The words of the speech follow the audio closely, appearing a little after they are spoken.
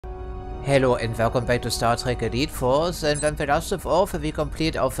Hello and welcome back to Star Trek Elite Force, and when we last left off, we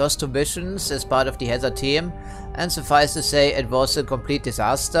complete our first two missions as part of the Heather team, and suffice to say it was a complete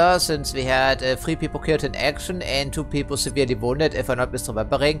disaster since we had 3 people killed in action and 2 people severely wounded, if I'm not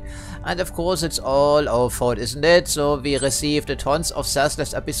misremembering, and of course it's all our fault, isn't it? So we received tons of sass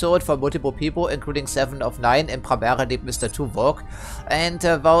last episode from multiple people, including 7 of 9 and primarily Mr. Tuvok, and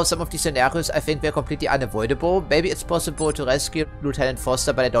while some of these scenarios I think were completely unavoidable, maybe it's possible to rescue Lieutenant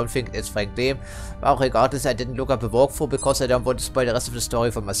Foster, but I don't think it's frankly. Well, regardless, I didn't look up a walkthrough because I don't want to spoil the rest of the story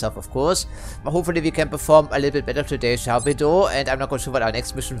for myself, of course. But hopefully we can perform a little bit better today, shall we do? And I'm not quite sure what our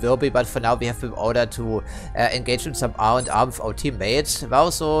next mission will be, but for now we have been ordered to engage in some R&R with our teammates.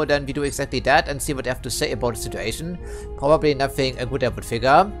 Well, so then we do exactly that and see what they have to say about the situation. Probably nothing good, I would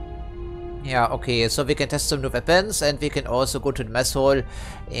figure. Yeah, okay, so we can test some new weapons and we can also go to the mess hall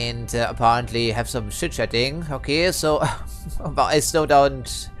and apparently have some chit-chatting. Okay, so I still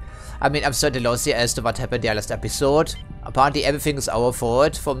don't... I mean, I'm certainly lost here as to what happened in the last episode. Apparently everything is our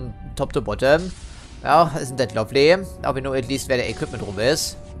fault from top to bottom. Well, isn't that lovely? Now we know at least where the equipment room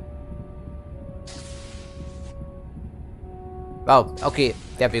is. Wow, okay,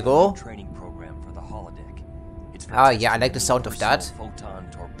 there we go. Ah, yeah, I like the sound of that.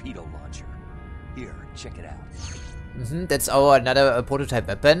 Check it out. That's our another prototype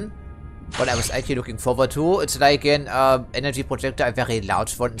weapon. What I was actually looking forward to. It's like an energy projector, a very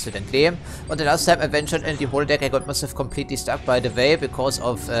large one, incidentally. But the last time I ventured in the holodeck, I got myself completely stuck, by the way, because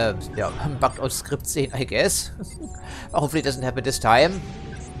of bugged out script scene, I guess. Hopefully it doesn't happen this time.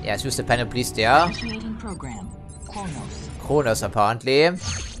 Yes, use the panel, please, there. Kronos, apparently.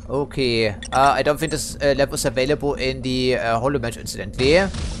 Okay. I don't think this level is available in the holomatch, incidentally.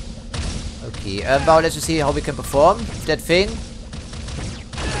 Okay, now let's just see how we can perform that thing.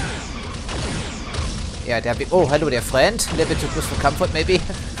 Yeah, there we... Oh, hello there, friend. A little bit too close for comfort, maybe.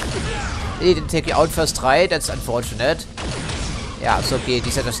 He didn't take you out first try. That's unfortunate. Yeah, it's okay.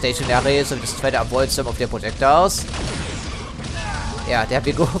 These are the stationary, so we just try to avoid some of their projectiles. Yeah, there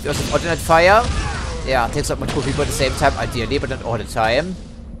we go. We also alternate fire. Yeah, takes out multiple people at the same time, ideally, but not all the time.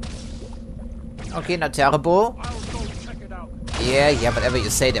 Okay, not terrible. Yeah, whatever you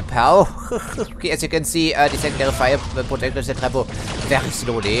say there, pal. Okay, as you can see, the secondary fire projectors that travel very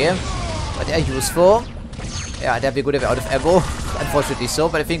slowly. But they're useful. Yeah, they'll be good if we're out of ammo. Unfortunately so,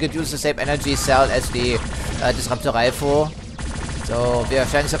 but I think it uses the same energy cell as the disruptor rifle. So we are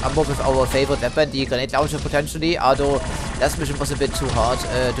sharing some ammo with our favorite weapon, the grenade launcher, potentially. Although last mission was a bit too hard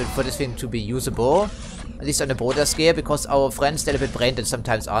for this thing to be usable. At least on a broader scale, because our friends, they're a bit brain dead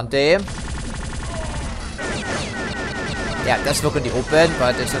sometimes, aren't they? Yeah, it does work in the open,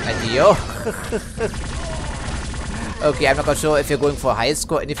 but it's not ideal. Okay, I'm not quite sure if you're going for a high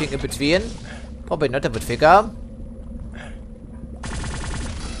score, anything in between. Probably not, I would figure.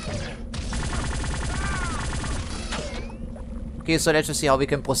 Okay, so let's just see how we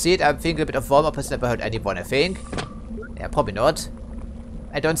can proceed. I'm thinking a bit of warm-up has never hurt anyone, I think. Yeah, probably not.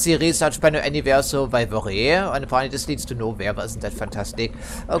 I don't see a research panel anywhere, so why worry? And apparently this leads to nowhere, but isn't that fantastic?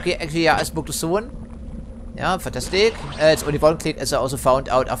 Okay, actually, yeah, I spoke to someone. Yeah, fantastic. It's only one click, as I also found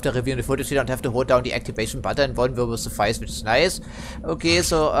out after reviewing the footage. You don't have to hold down the activation button. One will suffice, which is nice. Okay,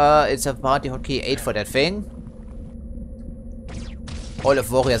 so it's apparently hotkey 8 for that thing. All of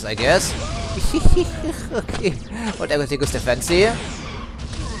warriors, I guess. Okay, what everything is the fancy.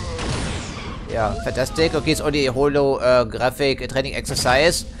 Yeah, fantastic. Okay, it's only a holographic training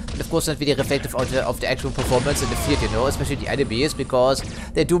exercise. But of course not really reflective of the actual performance in the field, you know, especially the enemies, because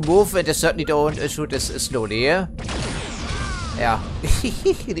they do move and they certainly don't shoot as slowly. Yeah.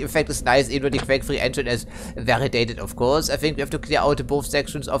 The effect is nice, even though the quake-free engine is very dated, of course. I think we have to clear out both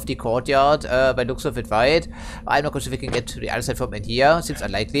sections of the courtyard, by looks of it, right? I'm not sure if we can get to the other side from in here. Seems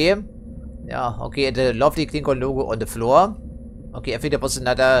unlikely. Yeah, okay, and the lovely Klingon logo on the floor. Okay, I think there was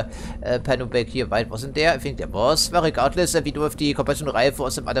another panel back here, right? Wasn't there? I think there was. But regardless, we do have the compression rifle or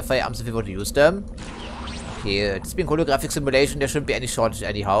some other firearms if we want to use them. Okay, it's been holographic simulation. There shouldn't be any shortage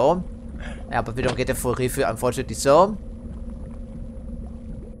anyhow. Yeah, but we don't get a full refill, unfortunately so.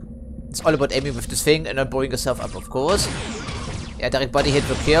 It's all about aiming with this thing and not blowing yourself up, of course. Yeah, direct body hit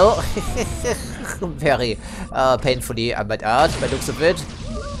will kill. Very painfully, I might add, by looks of it.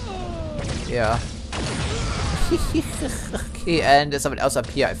 Yeah. Okay, and there's someone else up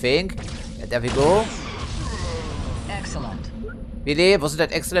here, I think. Yeah, there we go. Excellent. Really? Wasn't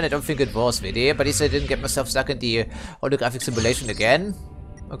that excellent? I don't think it was, really. But at least I didn't get myself stuck in the holographic simulation again.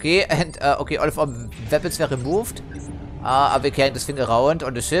 Okay, and okay, all of our weapons were removed. Are we carrying this thing around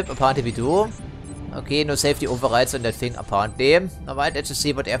on the ship? Apparently we do. Okay, no safety overrides on that thing, apparently. Alright, let's just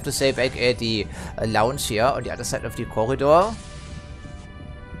see what they have to say back at the lounge here on the other side of the corridor.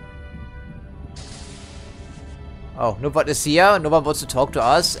 Oh, no one is here. No one wants to talk to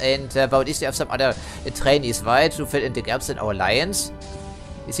us. And about this, we have some other trainees, right? To fill in the gaps in our alliance.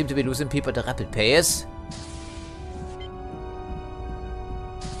 We seem to be losing people at a rapid pace.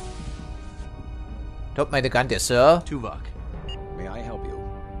 Don't mind the gun there, sir. Tuvok, may I help you?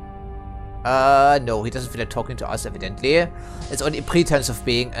 No, he doesn't feel like talking to us, evidently. It's only a pretense of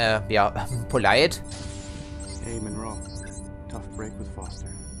being, yeah, polite. Hey, Monroe. Tough break with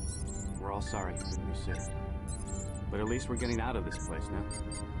Foster. We're all sorry he couldn't be saved. But at least we're getting out of this place now.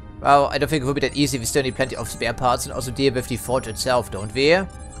 Well, I don't think it will be that easy. We still need plenty of spare parts and also deal with the forge itself, don't we?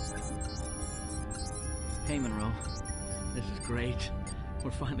 Hey, Monroe. This is great.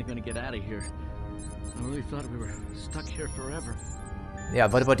 We're finally gonna get out of here. I really thought we were stuck here forever. Yeah,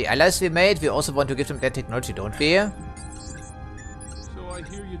 what about the allies we made? We also want to give them that technology, don't we? So I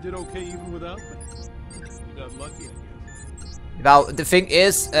hear you did okay even without me. You got lucky, I guess. Well, the thing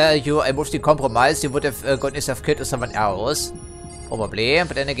is, you are emotionally compromised. You would have gotten yourself killed or someone else. Probably.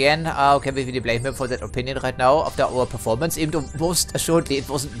 But then again, can we really blame him for that opinion right now after our performance? Even though most assuredly it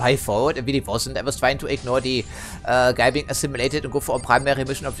wasn't my fault. It really wasn't. I was trying to ignore the guy being assimilated and go for a primary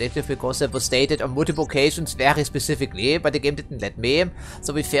mission objective because that was stated on multiple occasions very specifically. But the game didn't let me.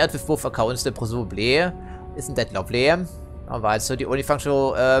 So we failed with both accounts then presumably. Isn't that lovely? Alright, so the only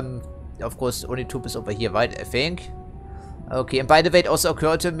functional, of course, only tube is over here, right? I think. Okay, and by the way, it also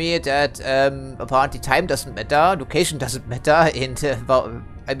occurred to me that apparently time doesn't matter, location doesn't matter, and well,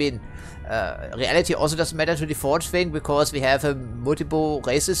 I mean, reality also doesn't matter to the Forge thing because we have multiple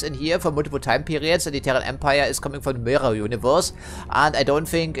races in here for multiple time periods, and the Terran Empire is coming from the mirror universe, and I don't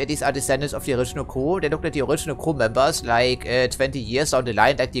think these are descendants of the original crew. They look like the original crew members, like 20 years down the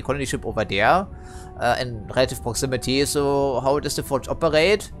line, like the colony ship over there, in relative proximity. So how does the Forge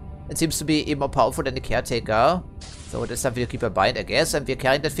operate? It seems to be even more powerful than the Caretaker. So that's something to keep in mind, I guess. And we're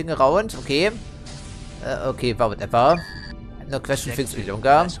carrying that thing around. Okay. Okay, well, whatever. No question things any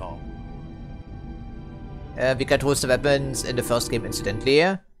longer. We can host the weapons in the first game incidentally.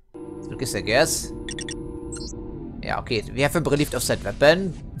 I guess. Yeah, okay. We have him relieved of that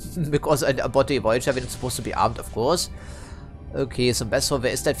weapon. Because about the Voyager, we're not supposed to be armed, of course. Okay, so Bessel,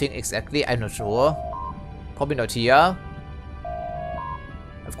 where is that thing exactly? I'm not sure. Probably not here.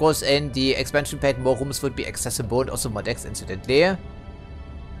 Of course, in the expansion pack, more rooms would be accessible and also more decks, incidentally.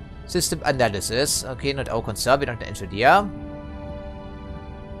 System analysis. Okay, not our concern. We're not the engineer.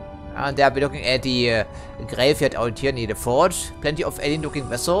 And there we're looking at the graveyard out here near the forge. Plenty of alien-looking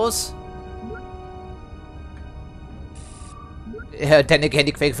vessels. Then again,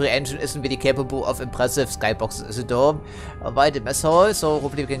 the Quake-free engine isn't really capable of impressive skyboxes as a dome. Alright, the mess hall, so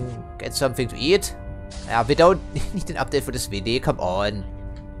hopefully we can get something to eat. Yeah, we don't need an update for this video. Come on.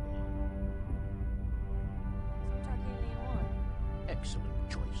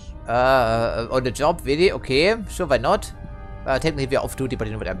 On the job, really? Okay, sure, why not? Technically we're off duty, but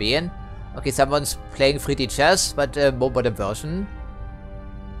you know what I mean. Okay, someone's playing 3D chess, but more modern version.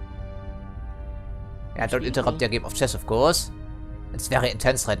 Yeah, don't interrupt their game of chess, of course. It's very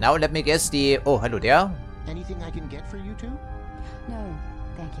intense right now. Let me guess the... Oh, hello there. Anything I can get for you two? No,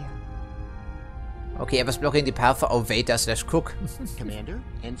 thank you. Okay, I was blocking the path for our waiter/cook. Commander?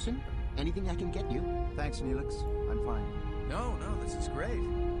 Ensign? Anything I can get you? Thanks, Neelix. I'm fine. No, this is great.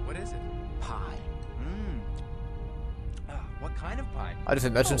 What is it? Pie. What kind of pie? Out of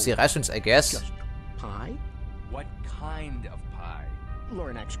emergency rations, I guess. Just pie? What kind of pie?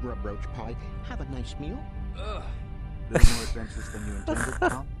 Lornax grub roach pie. Have a nice meal. Ugh, Little more adventurous than you intended,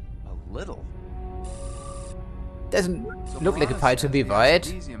 Tom? a little. Doesn't So look like a Milana pie to says me, the right?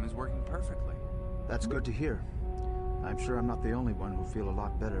 magnesium is working perfectly. That's good to hear. I'm sure I'm not the only one who'll feel a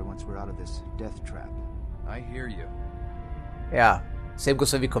lot better once we're out of this death trap. I hear you. Yeah, same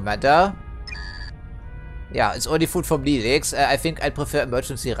goes for the commander. Yeah, it's only food from Neelix. I think I'd prefer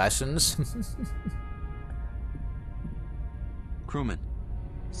emergency rations. Crewman.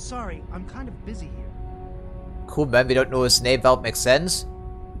 Sorry, I'm kind of busy here. Crewman, we don't know his name, well, it makes sense.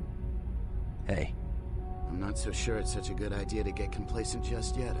 Hey. I'm not so sure it's such a good idea to get complacent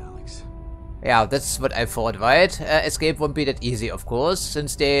just yet, Alex. Yeah, that's what I thought, right? Escape won't be that easy, of course,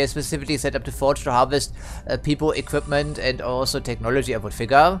 since they specifically set up the forge to harvest people, equipment, and also technology, I would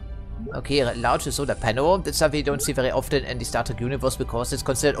figure. Okay, large solar panel. That's something you don't see very often in the Star Trek universe because it's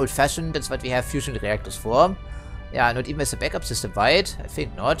considered old-fashioned. That's what we have fusion reactors for. Yeah, not even as a backup system, right? I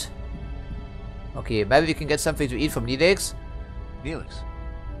think not. Okay, maybe we can get something to eat from Neelix. Neelix.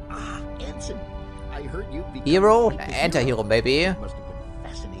 Ah, Ensign. I heard you become Hero? quite the Anti-hero, maybe. Must have been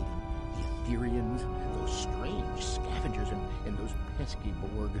fascinating. The Etherians, those strange scavengers, and those pesky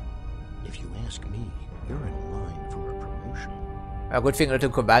Borg. If you ask me, you're in line for a promotion. A good thing not to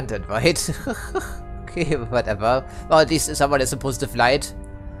command it, right? Okay, whatever. Well, at least someone has a positive light.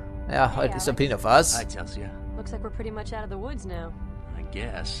 Yeah, Hey, at least opinion of us. Hi, Chelsea. Looks like we're pretty much out of the woods now. I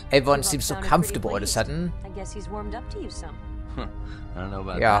guess. Everyone Tuvok seems so sounded comfortable all pretty of a sudden. pleased. I guess he's warmed up to you some. I don't know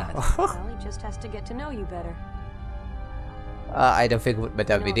about Yeah. that. Well, he just has to get to know you better. I don't think it would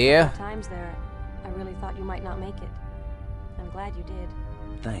matter You know, with a you. couple times there, I really thought you might not make it. I'm glad you did.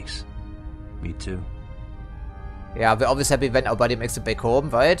 Thanks. Me too. Yeah, we're always happy when our body makes it back home,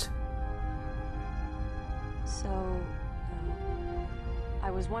 right? So,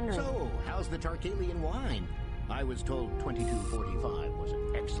 I was wondering. So, how's the Tarkalian wine? I was told 2245 was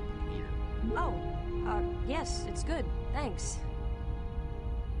an excellent year. Oh, yes, it's good. Thanks.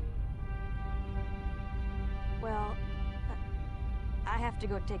 Well, I have to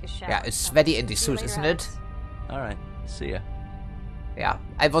go take a shower. Yeah, it's sweaty in the See you suit, later, isn't it? Alex. Alright, see ya. Yeah,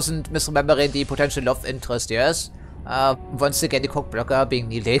 I wasn't misremembering the potential love interest, yes. Once again, the cock blocker being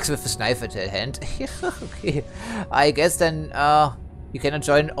Neil Lakes with his knife at hand. Okay, I guess then, you cannot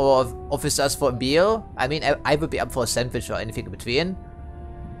join our officers for a meal. I mean, I would be up for a sandwich or anything in between.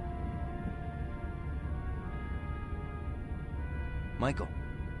 Michael.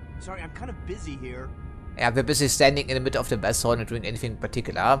 Sorry, I'm kind of busy here. Yeah, we're busy standing in the middle of the mess hall, not doing anything in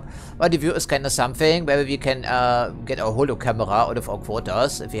particular. But the view is kind of something where we can get our holo camera out of our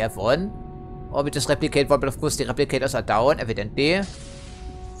quarters, if we have one. Or we just replicate one, but of course the replicators are down, evidently.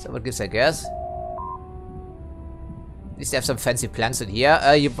 So what gives, I guess. At least they have some fancy plans in here.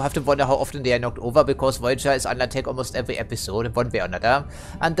 You have to wonder how often they are knocked over, because Voyager is under attack almost every episode, in one way or another.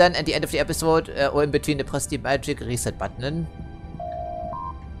 And then at the end of the episode, or in between, they press the magic reset button.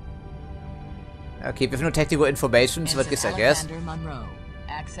 Okay, we have no technical information, so what gives, I guess.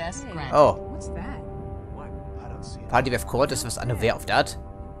 Access granted. Oh. What's that? What? I don't see it. Party with Cortes was unaware of that.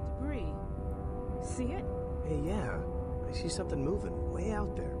 Debris. See it? Hey, yeah. I see something moving way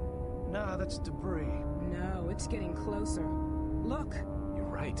out there. Nah, that's debris. No, it's getting closer. Look. You're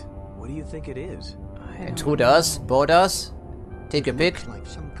right. What do you think it is? Intruders, boarders. Take a pick. Looks like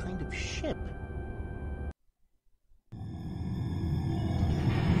some kind of ship.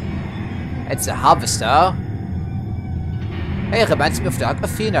 It's a harvester. Hey, reminds me of the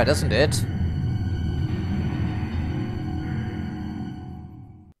Aquafina, doesn't it?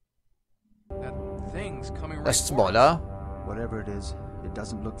 That thing's coming right That's smaller. Whatever it is, it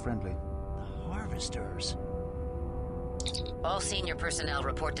doesn't look friendly. The harvesters. All senior personnel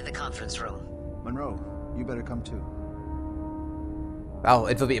report to the conference room. Monroe, you better come too. Wow,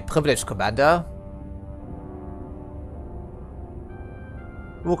 it will be a privilege, Commander.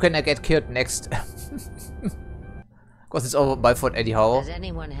 Who can I get killed next? Because it's all my fault anyhow. Does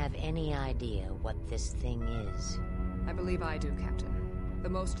anyone have any idea what this thing is? I believe I do, Captain. The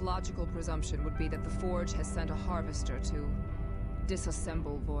most logical presumption would be that the Forge has sent a harvester to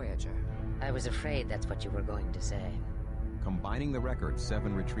disassemble Voyager. I was afraid that's what you were going to say. Combining the records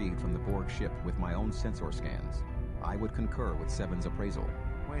Seven retrieved from the Borg ship with my own sensor scans, I would concur with Seven's appraisal.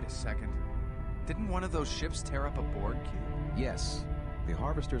 Wait a second. Didn't one of those ships tear up a Borg cube? Yes. The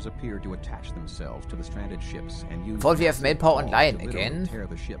harvesters appeared to attach themselves to the stranded ships and use Thought we have manpower online to again. tear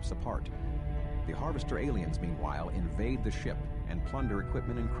the ships apart. The harvester aliens, meanwhile, invade the ship and plunder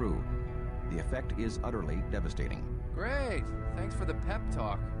equipment and crew. The effect is utterly devastating. Great. Thanks for the pep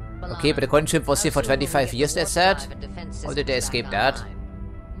talk. Okay, but the coin ship was here for 25 years, that's sad. How did they escape that?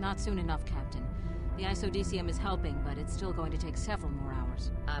 Not soon enough, Captain. The isodecium is helping, but it's still going to take several more hours.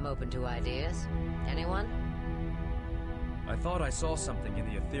 I'm open to ideas. Anyone? I thought I saw something in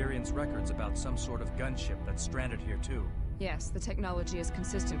the Etherians' records about some sort of gunship that's stranded here too. Yes, the technology is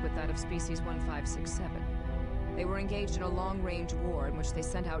consistent with that of species 1567. They were engaged in a long-range war in which they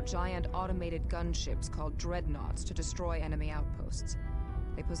sent out giant automated gunships called dreadnoughts to destroy enemy outposts.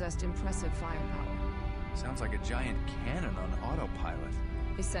 They possessed impressive firepower. Sounds like a giant cannon on autopilot.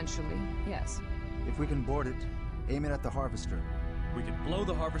 Essentially, yes. If we can board it, aim it at the harvester. We could blow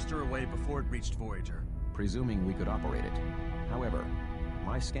the harvester away before it reached Voyager. Presuming we could operate it. However,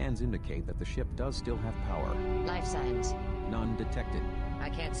 my scans indicate that the ship does still have power. Life signs. None detected. I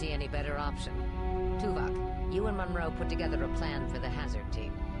can't see any better option. Tuvok, you and Monroe put together a plan for the hazard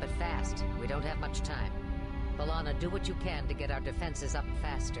team. But fast. We don't have much time. B'Elanna, do what you can to get our defenses up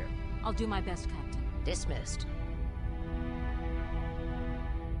faster. I'll do my best, Captain. Dismissed.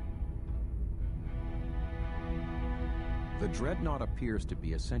 The Dreadnought appears to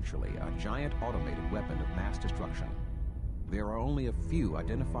be essentially a giant automated weapon of mass destruction. There are only a few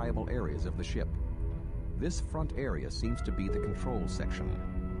identifiable areas of the ship. This front area seems to be the control section.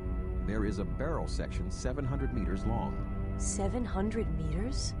 There is a barrel section 700 meters long. 700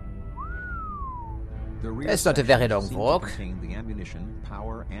 meters? The rear It's not a very sections long seem to walk. contain the ammunition,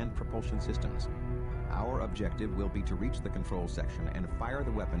 power, and propulsion systems. Our objective will be to reach the control section and fire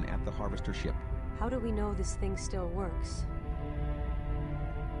the weapon at the harvester ship. How do we know this thing still works?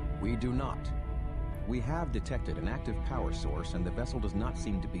 We do not. We have detected an active power source, and the vessel does not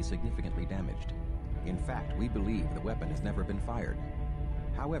seem to be significantly damaged. In fact, we believe the weapon has never been fired.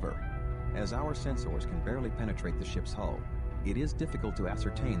 However, as our sensors can barely penetrate the ship's hull, it is difficult to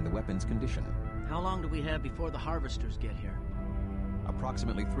ascertain the weapon's condition. How long do we have before the harvesters get here?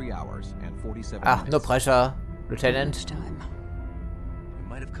 Approximately 3 hours and 47 Ah, minutes. no pressure, Lieutenant. Time. We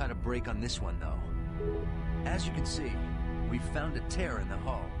might have caught a break on this one, though. As you can see, we've found a tear in the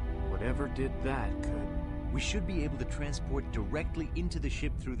hull. Whatever did that could... We should be able to transport directly into the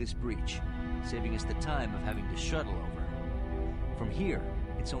ship through this breach, saving us the time of having to shuttle over. From here,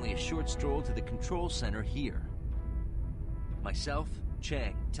 it's only a short stroll to the control center here. Myself,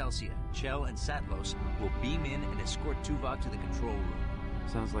 Chang, Telsia, Chell, and Satlos will beam in and escort Tuvok to the control room.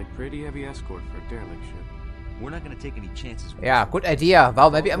 Sounds like pretty heavy escort for a derelict ship. We're not going to take any chances with Ja, good idea.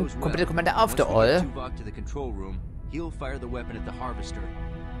 Warum maybe I'm komplette Commander after all? Once we get Tuvok to the control room, he'll fire the weapon at the harvester,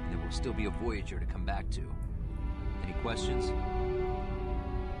 and there will still be a Voyager to come back to. Any questions?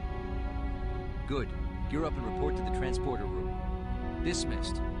 Good. Gear up and report to the transporter room.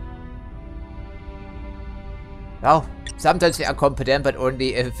 Dismissed. Well, sometimes we are competent, but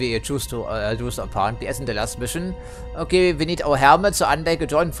only if we choose to do so apparently, as in the last mission. Okay, we need our helmet, so unlike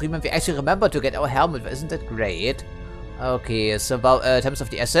John Freeman, we actually remember to get our helmet. Isn't that great? Okay, so about terms of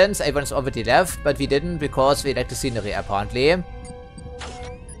the essence, everyone's already left, but we didn't because we like the scenery apparently.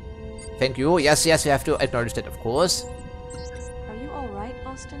 Thank you. Yes, yes, we have to acknowledge that, of course. Are you alright,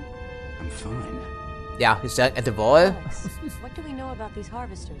 Austin? I'm fine. Yeah, he's staring at the wall. Alex, what do we know about these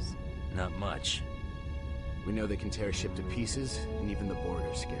harvesters? Not much. We know they can tear a ship to pieces, and even the Borg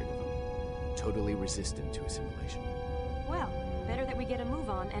are scared of them. Totally resistant to assimilation. Well, better that we get a move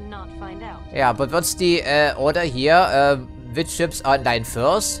on and not find out. Yeah, but what's the order here? Which ships are in line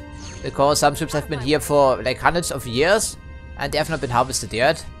first? Because some ships have been here for like hundreds of years, and they have not been harvested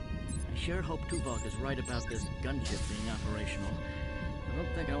yet. I sure hope Tuvok is right about this gunship being operational. I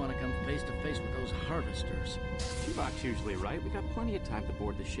don't think I want to come face to face with those harvesters. Tuvok's usually right. We got plenty of time to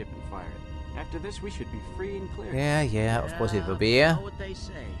board the ship and fire it. After this, we should be free and clear. Yeah, of course it will be. You know what they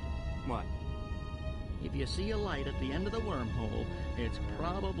say. What? If you see a light at the end of the wormhole, it's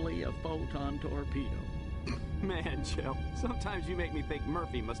probably a photon torpedo. Man, Joe, sometimes you make me think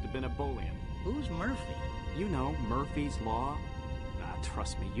Murphy must have been a Boolean. Who's Murphy? You know, Murphy's Law. Ah,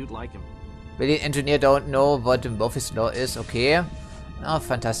 trust me, you'd like him. Really, engineer don't know what the Murphy's Law is. Okay. Oh,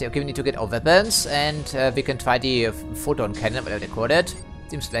 fantastic. Okay, we need to get our weapons, and we can try the photon cannon, whatever they call it.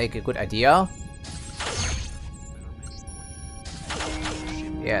 Seems like a good idea.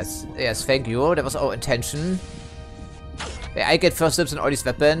 Yes, yes, thank you. That was our intention. Yeah, I get first dibs on all these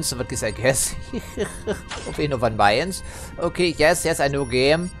weapons, so what guess I guess. Okay, no one buy-ins. Okay, yes, I know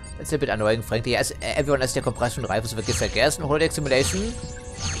game. That's a bit annoying, frankly. Yes, everyone has their compression rifles, so what guess I guess. No holodeck simulation.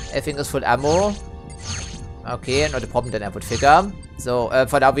 Everything is full ammo. Okay, not a problem then I would figure. So,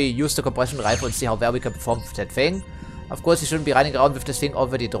 for now we use the compression rifle and see how well we can perform with that thing. Of course, you shouldn't be running around with this thing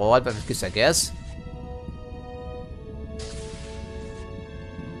already drawn, but I guess.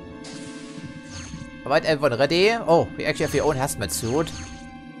 Alright, everyone ready? Oh, we actually have your own hazmat suit.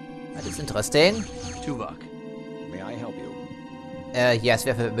 That is interesting. Tuvok, may I help you? Yes,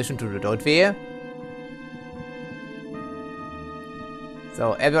 we have a mission to do, don't we?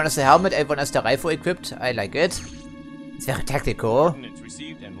 So, everyone has the helmet, everyone has the rifle equipped. I like it. It's very tactical.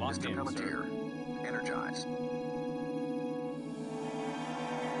 Received and locked in, sir. Energize.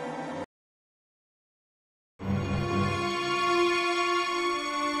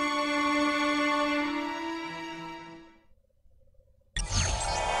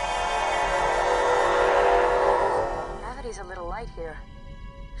 Gravity's a little light here.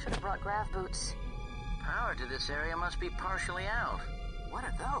 Should have brought grav boots. Power to this area must be partially out. What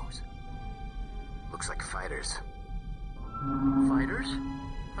are those? Looks like fighters. Fighters?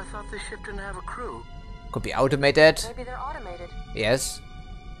 I thought this ship didn't have a crew. Could be automated. Maybe they're automated. Yes.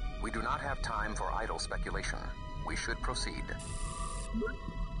 We do not have time for idle speculation. We should proceed.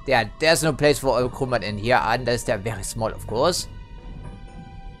 Yeah, there's no place for a crewman in here unless they're very small, of course.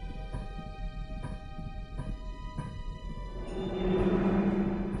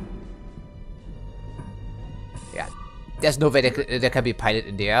 Yeah, there's no way there can be pilot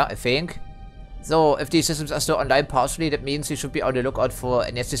in there, I think. So, if these systems are still online partially, that means we should be on the lookout for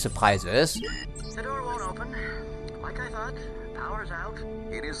nasty surprises. The door won't open. Like I thought, Power's out?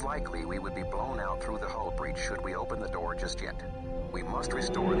 It is likely we would be blown out through the hull breach should we open the door just yet. We must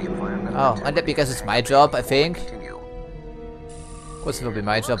restore the environmental Oh, and that because it's my job, I think. Of course it will be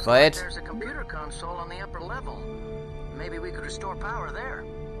my job, right? There's a computer console on the upper level. Maybe we could restore power there.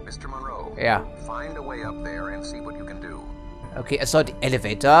 Mr. Monroe, yeah. Find a way up there and see what you can do. Okay, I saw the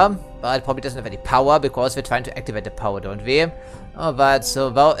elevator, but it probably doesn't have any power because we're trying to activate the power, don't we? Oh, but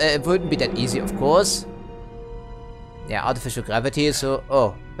so, well, it wouldn't be that easy, of course. Yeah, artificial gravity, so,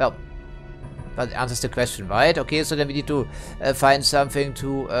 oh, well, that answers the question, right? Okay, so then we need to find something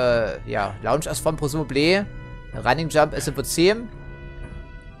to, yeah, launch us from, presumably. A running jump, as it would seem.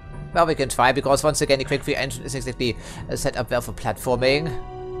 Well, we can try, because once again, the Quake 3 engine is exactly set up well for platforming.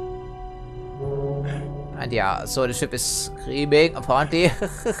 And yeah, so the ship is screaming, apparently.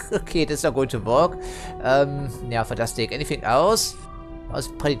 Okay, this is not going to work. Yeah, fantastic. Anything else? Oh, it's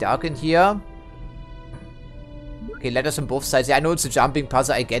pretty dark in here. Okay, ladders on both sides. Yeah, I know it's a jumping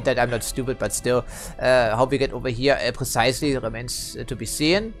puzzle. I get that. I'm not stupid, but still. How we get over here precisely remains to be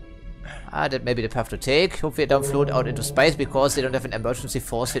seen. That may be the path to take. Hopefully they don't float out into space because they don't have an emergency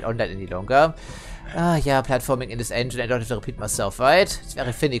force field on that any longer. Yeah, platforming in this engine. I don't have to repeat myself, right? It's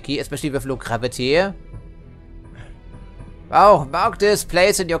very finicky, especially with low gravity. Wow, mark this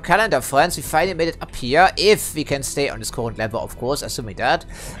place in your calendar, friends. We finally made it up here. If we can stay on this current level, of course, assuming that.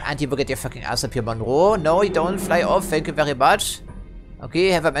 And you will get your fucking ass up here, Monroe. No, you don't fly off. Thank you very much. Okay,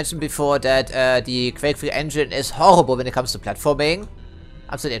 have I mentioned before that the Quake 3 engine is horrible when it comes to platforming?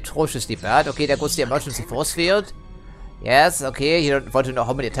 Absolutely atrociously bad. Okay, there goes the emergency force field. Yes, okay, you don't want to know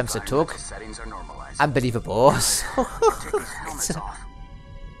how many attempts it took. Unbelievable.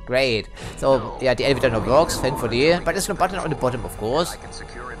 Great. So, yeah, the elevator now works, thankfully. But there's no button on the bottom, of course. I can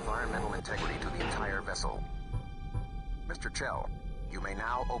secure environmental integrity to the entire vessel. Mr. Chell, you may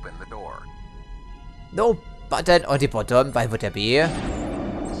now open the door. No button on the bottom. Why would there be?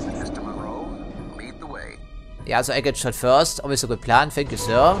 Mr. Monroe, lead the way. Yeah, so I get shot first. Always a good plan. Thank you,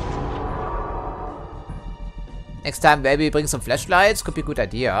 sir. Next time, maybe bring some flashlights. Could be a good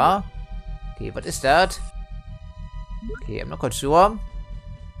idea. Okay, what is that? Okay, I'm not quite sure.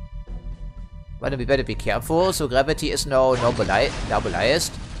 But we better be careful. So gravity is now normalized. Yeah,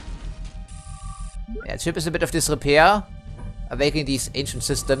 the ship is a bit of disrepair. Awakening these ancient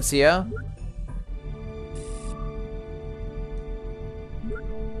systems here.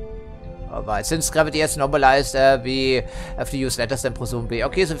 Alright, since gravity has normalized, we have to use ladders then presumably.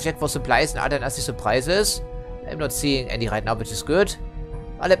 Okay, so we check for supplies and other nasty surprises. I'm not seeing any right now, which is good.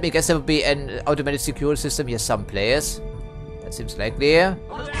 Let me guess there will be an automated security system here someplace. That seems likely.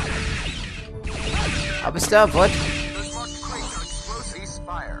 Harvester? What?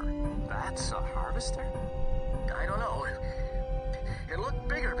 That's a harvester? I don't know. It looked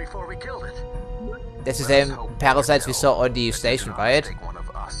bigger before we killed it. That's the same parasites we saw on the station, right?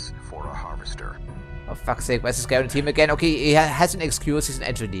 Oh, fuck's sake, where's this guy on the team again? Okay, he has an excuse, he's an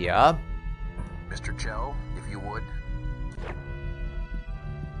engineer. Mr. Chell, if you would.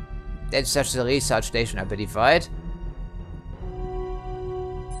 That's such a research station, I believe, right?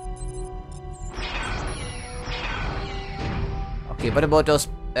 Okay, what about those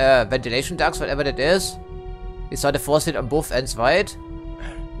ventilation ducts, whatever that is? We saw the force field on both ends, right?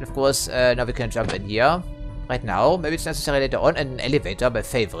 And of course, now we can jump in here. Right now. Maybe it's necessary later on. And an elevator, my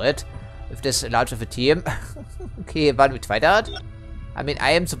favorite. With this large of a team. Okay, wann we try that? I mean,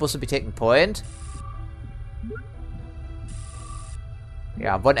 I am supposed to be taking point.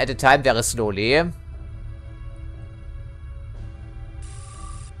 Yeah, one at a time, very slowly.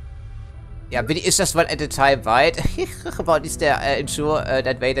 Yeah, really is just one at a time, right? About at least ensure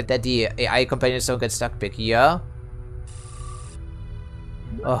that way that the AI companions don't get stuck back here.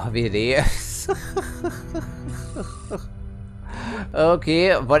 Oh, really?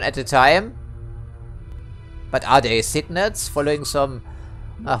 Okay, one at a time. But are they signets following some...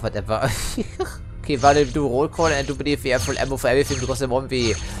 Ah, whatever. Okay, while we do roll call, and I do believe we have full ammo for everything because at the moment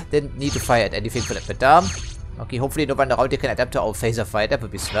we didn't need to fire at anything for that matter. Okay, hopefully no one around here can adapt to our phaser fire, that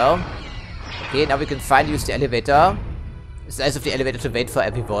would be swell. Okay, now we can finally use the elevator. It's nice of the elevator to wait for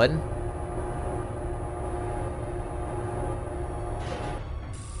everyone.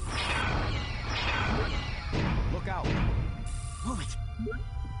 Look out. Move it.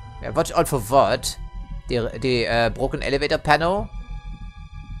 Yeah, watch out for what? The broken elevator panel?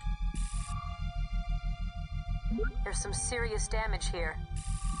 There's some serious damage here.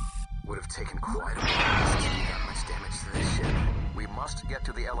 Would have taken quite a while to see that much damage to this ship. We must get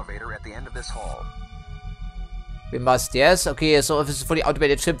to the elevator at the end of this hall. We must, yes. Okay, so if it's a fully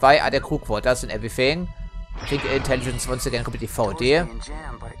automated ship, why are there crew quarters and everything? I think intelligence once again completely faulty.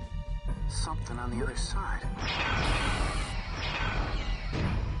 Something on the other side.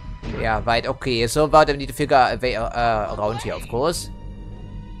 Yeah, right, okay. So about we need to figure a way around here, of course.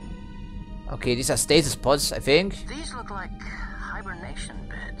 Okay, these are stasis pods, I think. These look like hibernation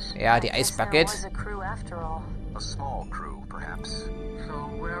beds. Yeah, the ice bucket. There was a crew after all. A small crew, perhaps. So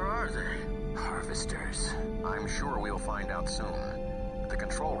where are they? Harvesters. I'm sure we'll find out soon. The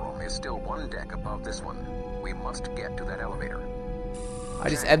control room is still one deck above this one. We must get to that elevator.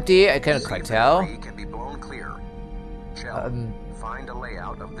 It is empty, I cannot quite tell. Can be blown clear. Find a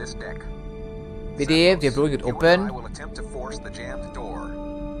layout of this deck. BD, we're blowing it open. I will attempt to force the jammed door.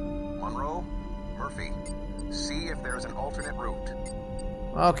 Monroe, Murphy, see if there's an alternate route.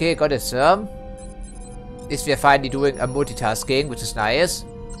 Okay, got it, sir. At least we are finally doing a multitasking, which is nice.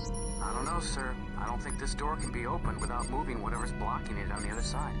 I don't know, sir. I don't think this door can be opened without moving whatever's blocking it on the other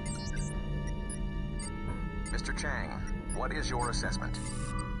side. Mr. Chang, what is your assessment?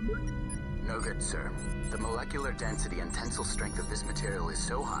 No good, sir. The molecular density and tensile strength of this material is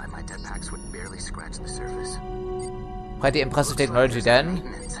so high my jetpacks would barely scratch the surface. Pretty impressive technology then.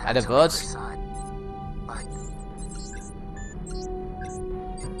 Other words.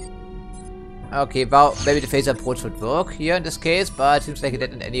 Okay, well, maybe the phase approach would work here in this case, but it seems like it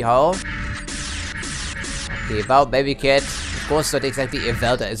didn't anyhow. Okay, well, maybe we can. Of course, not exactly a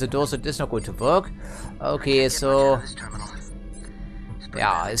welder is a door, so this is not going to work. Okay, so.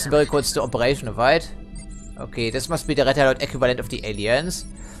 Yeah, it's very close to operational, right? Okay, this must be the red alert equivalent of the aliens.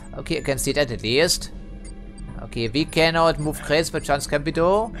 Okay, I can see that at least. Okay, we cannot move crates, but chance can be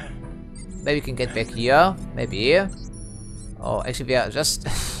though. Maybe we can get back here. Maybe. Oh, actually, we are just.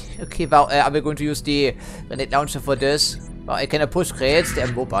 Okay, well, are we going to use the grenade launcher for this? Well, I cannot push crates, they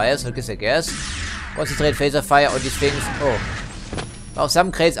are mobile, so I guess. Concentrate phaser fire on these things. Oh. Well,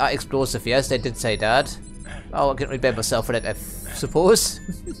 some crates are explosive, yes, they did say that. Oh, I can prepare myself for that, I suppose.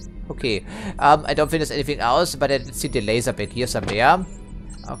 Okay, I don't think there's anything else, but I did see the laser back here somewhere.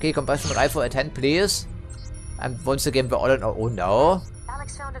 Okay, combustion rifle at hand, please. And once again, we're all on our own now.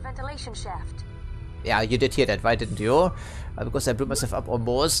 Alex found a ventilation shaft. Yeah, you did hear that, right, didn't you? Because I blew myself up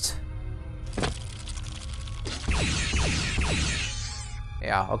almost.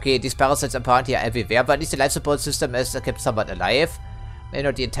 Yeah, okay, these parasites apparently are everywhere, but at least the life support system is kept somewhat alive. Maybe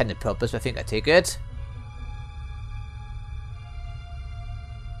not the intended purpose, but I think I take it.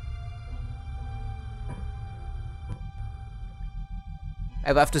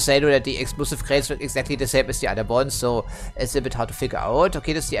 I will have to say though that the explosive crates look exactly the same as the other ones, so it's a bit hard to figure out.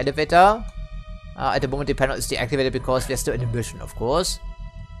 Okay, this is the elevator. At the moment the panel is deactivated because we are still in the mission, of course.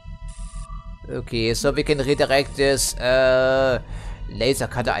 Okay, so we can redirect this laser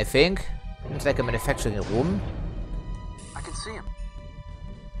cutter, I think. It's like a manufacturing room. I can see him.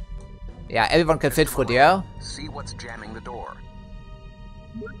 Yeah, everyone can fit through there. See what's jamming the door.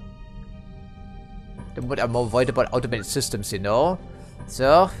 The more avoidable automated systems, you know.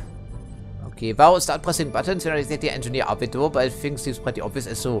 So, okay, well, start pressing buttons. We're not exactly engineer up it though, but I think it seems pretty obvious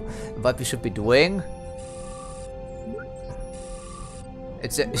as to what we should be doing.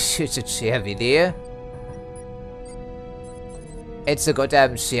 It's a chair, really. It's a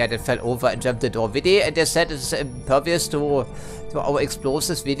goddamn chair that fell over and jumped the door, really. And they said it's impervious to our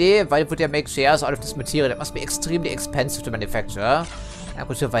explosives, really. Why would they make chairs out of this material? That must be extremely expensive to manufacture. I'm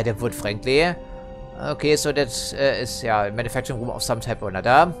not sure why they would, frankly. Okay, so that is, yeah, a manufacturing room of some type or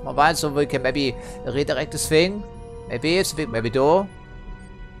another. Alright, so we can maybe redirect this thing. Maybe, it's a big maybe though.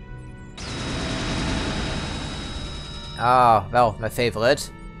 Ah, well, my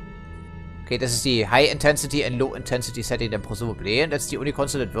favorite. Okay, this is the high intensity and low intensity setting then presumably. And that's the only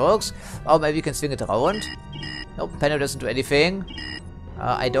console that works. Oh, maybe we can swing it around. Nope, panel doesn't do anything.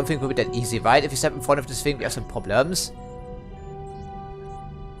 I don't think it will be that easy, right? If you step in front of this thing, we have some problems.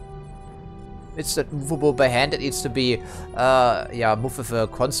 It's not movable by hand, it needs to be, yeah, move with a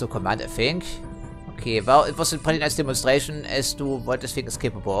console command, I think. Okay, well, it was a pretty nice demonstration as to what this thing is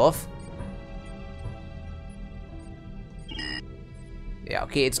capable of. Yeah,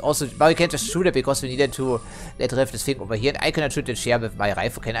 okay, it's also, well, we can't just shoot it because we needed to drift this thing over here. And I cannot shoot the chair with my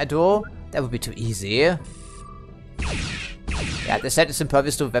rifle, can I do? That would be too easy. Yeah, the set is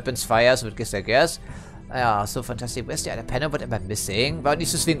impervious to weapons fire, so I guess. Yeah, so fantastic. Where's the other panel? What am I missing? Well, it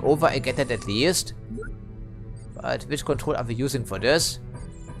needs to swing over and get that at least. But which control are we using for this?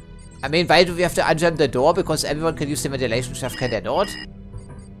 I mean, why do we have to unjam the door? Because everyone can use the ventilation shaft, can they not?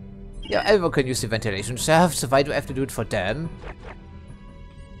 Yeah, everyone can use the ventilation shaft, so why do I have to do it for them?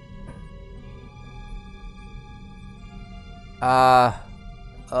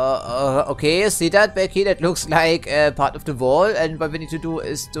 Okay, see that back here? That looks like part of the wall, and what we need to do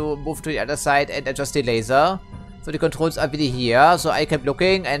is to move to the other side and adjust the laser. So the controls are really here, so I kept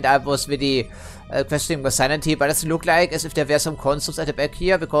looking and I was really questioning my sanity, but does it look like as if there were some consoles at the back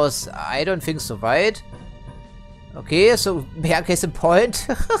here? Because I don't think so, right? Okay, so yeah, case in point.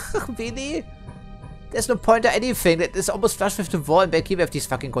 Really? There's no point or anything. It's almost flush with the wall, and back here we have these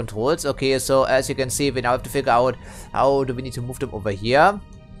fucking controls. Okay, so as you can see, we now have to figure out how do we need to move them over here.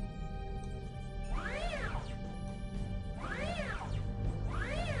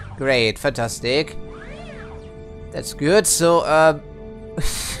 Great, fantastic. That's good. So,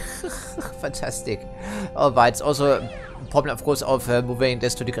 fantastic. Alright, it's also a problem, of course, of moving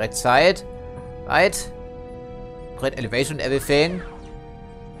this to the correct side. Right? Great elevation and everything.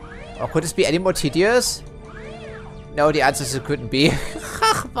 Or could this be any more tedious? No, the answer is it couldn't be.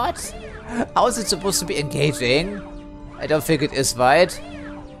 What? How is it supposed to be engaging? I don't think it is, right?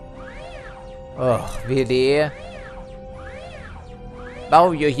 Oh, really?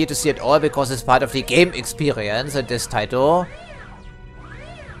 Now you're here to see it all because it's part of the game experience in this title.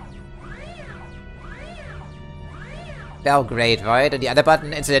 Oh, great, right? And the other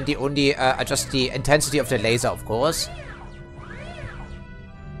button, incidentally, only adjusts the intensity of the laser, of course.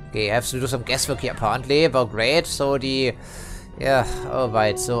 Okay, I have to do some guesswork here, apparently. Well, great. So the... Yeah,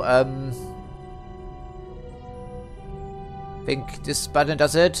 alright. So, think this button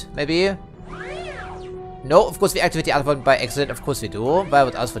does it, maybe? No, of course we activate the other one by accident. Of course we do. Why,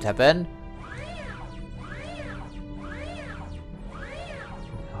 what else would happen?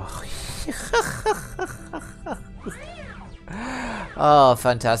 Oh,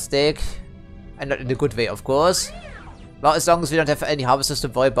 fantastic. And not in a good way, of course. Well, as long as we don't have any harvesters to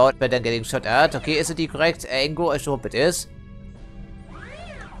worry about by then getting shot at. Okay, is it the correct angle? I sure hope it is.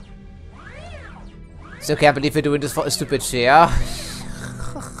 So can't believe we're doing this for a stupid chair.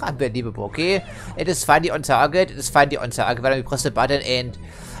 Unbelievable, okay? It is finally on target. It is finally on target. When we press the button and...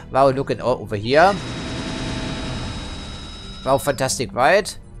 Wow, looking over here. Wow, fantastic,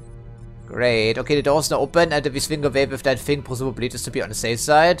 right? Great. Okay, the door's now open and we swing away with that thing, presumably just to be on the safe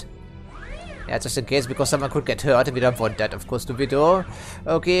side. Yeah, just in case, because someone could get hurt and we don't want that, of course, do we do?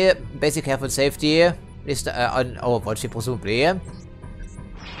 Okay, basic health and safety. Is on our watch, presumably.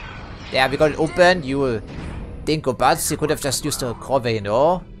 Yeah, we got it open. You dingo butts. You could have just used a crawler, you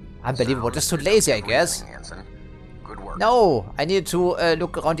know. Unbelievable. Just too lazy, I guess. No, I needed to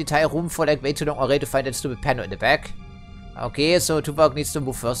look around the entire room for like way too long already to find that stupid panel in the back. Okay, so Tuvok needs to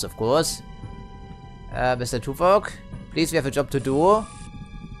move first, of course. Mr. Tuvok, please, we have a job to do.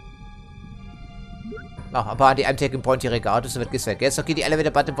 Oh, apparently I'm taking point here regardless of what I guess. Okay, the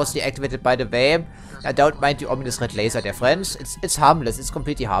elevator button was deactivated, by the way. I don't mind the ominous red laser there, friends. It's harmless. It's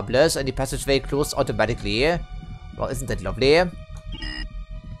completely harmless. And the passageway closed automatically. Well, isn't that lovely?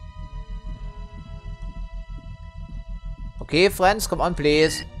 Okay, friends, come on,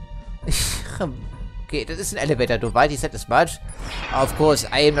 please. Okay, that is an elevator, though, right? He said as much. Of course,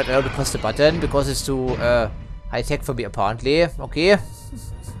 I am not allowed to press the button because it's too high-tech for me, apparently. Okay.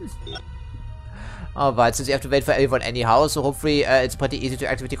 Alright, since you have to wait for everyone anyhow, so hopefully it's pretty easy to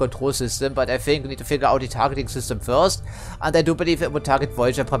activate the control system, but I think we need to figure out the targeting system first. And I do believe it would target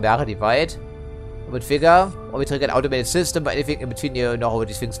Voyager primarily, right? I would figure, or we trigger an automated system, but anything in between, you know how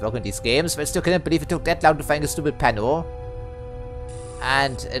these things work in these games. But I still cannot believe it took that long to find a stupid panel.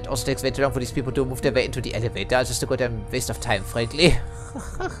 And it also takes way too long for these people to move their way into the elevator. It's just a goddamn waste of time, frankly.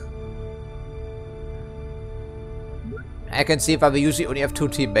 I can see why we usually only have 2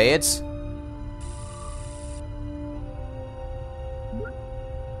 teammates.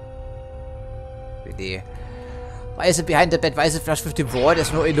 Really. Why is it behind the bed? Why is it flush with the wall?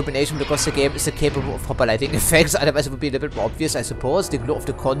 There's no illumination because the game isn't capable of proper lighting effects. Otherwise it would be a little bit more obvious, I suppose. The glow of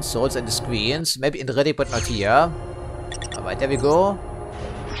the consoles and the screens. Maybe in the ready, but not here. Alright, there we go.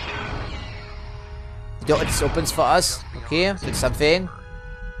 The door just opens for us. Okay, that's something.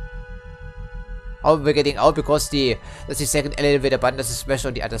 Oh, we're getting out because that's the second elevator button that's smashed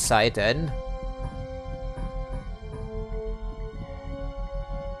on the other side then.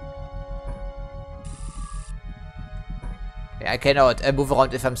 Yeah, I cannot move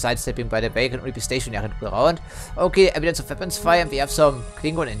around if I'm sidestepping, by the way. I can only be stationary and move around. Okay, evidence of weapons fire, and we have some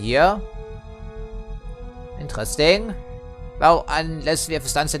Klingon in here. Interesting. Well, unless we have a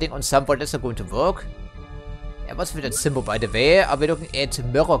stun setting on someone, that's not going to work. Yeah, what's with that symbol, by the way? Are we looking at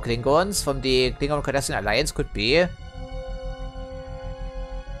mirror Klingons from the Klingon-Cardassian Alliance? Could be. I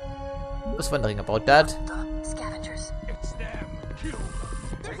was wondering about that. Scavengers. It's them.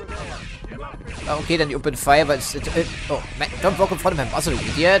 Okay, then you open fire, but it's... oh, man, don't walk in front of him, also, you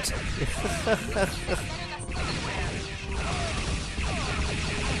idiot.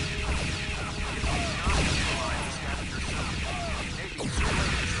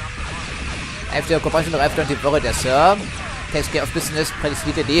 I have the combustion rifle on the Voyager, sir. Okay, scare of business. Pretty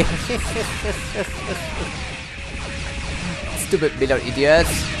sweet idea. Stupid little idiots.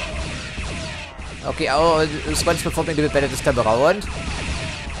 Okay, oh, Sponge performing a little bit better this time around.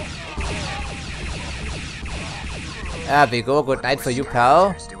 There we go. Good night for you,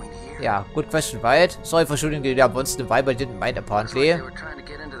 pal. Yeah, good question, right? Sorry for shooting the once in a while, but I didn't mind apparently. They were trying to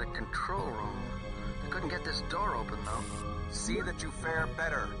get into the control room. They couldn't get this door open though. See that you fare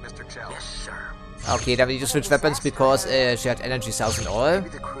better, Mr. Chell. Yes, sir. Okay, then we need to switch weapons because she had energy cells and all. Maybe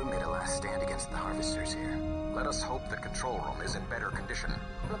the crew made a last stand against the harvesters here. Let us hope the control room is in better condition.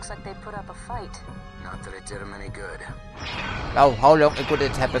 Looks like they put up a fight. Not that it did them any good. Now, how long ago did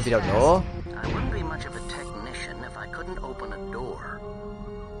it happen? We don't know. I wouldn't be much of a technician if I couldn't open a door.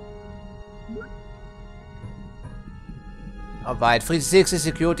 Alright, 360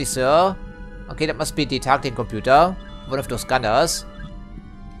 security, sir. Okay, that must be the targeting computer. One of those gunners.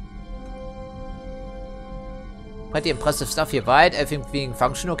 Pretty impressive stuff here, right? Everything being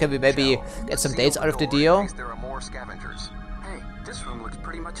functional. Can we maybe get some dates out of the deal? There are more scavengers. Hey, this room looks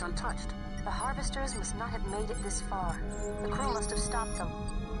pretty much untouched. The harvesters must not have made it this far. The crew must have stopped them.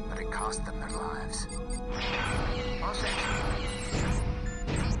 But it cost them their lives.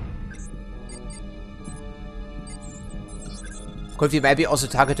 Could we maybe also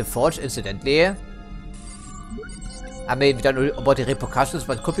target the forge incidentally? I mean, we don't know about the repercussions,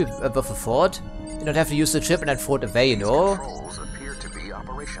 but could we with a forge? You don't have to use the chip and then throw it away, you know? Controls appear to be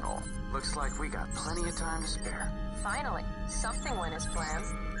operational. Looks like we got plenty of time to spare. Finally, something went as planned.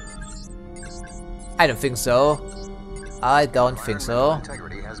 I don't think so. I don't think so.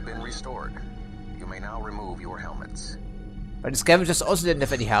 Integrity has been restored. You may now remove your helmets. But the scavengers also didn't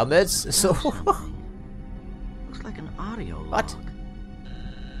have any helmets, so... Looks like an audio log. What?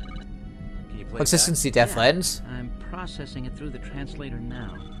 Consistency there, friends. I'm processing it through the translator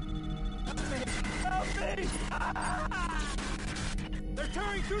now. Help me! They're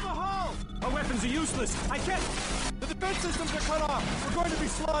tearing through the hull! Our weapons are useless. I can't... The defense systems are cut off. We're going to be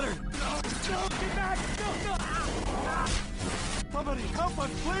slaughtered. No, get back! No! Somebody help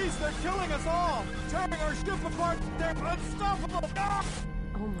us, please! They're killing us all! Tearing our ship apart! They're unstoppable!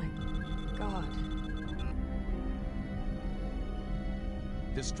 Oh my god.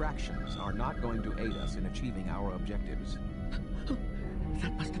 Distractions are not going to aid us in achieving our objectives.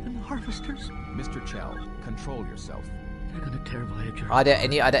 That must have been the harvesters. Mr. Chell, control yourself. They're gonna tear Voyager. Are there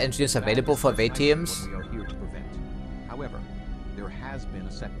any other engineers available for VOY teams? What we are here to prevent. However, there has been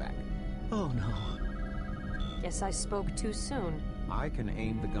a setback. Oh no. Guess I spoke too soon. I can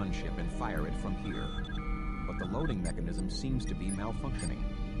aim the gunship and fire it from here. But the loading mechanism seems to be malfunctioning.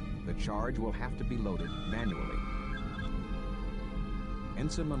 The charge will have to be loaded manually.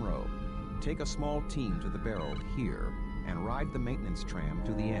 Ensign Monroe, take a small team to the barrel here and ride the maintenance tram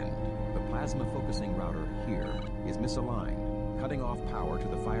to the end. The plasma focusing router here is misaligned, cutting off power to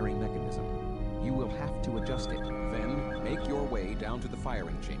the firing mechanism. You will have to adjust it. Then make your way down to the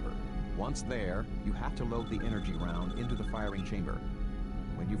firing chamber. Once there, you have to load the energy round into the firing chamber.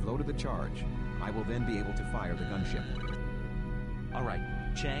 When you've loaded the charge, I will then be able to fire the gunship. All right,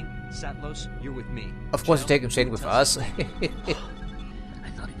 Chang, Satlos, you're with me. Of course, you're taking Chang with us. I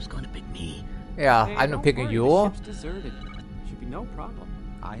thought he was going to pick me. Yeah, I'm not picking you. The ship's deserted. Should be no problem.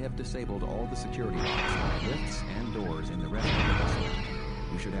 I have disabled all the security locks, lifts, and doors in the rest of the vessel.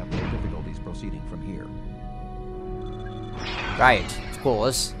 We should have no difficulties proceeding from here. Right, of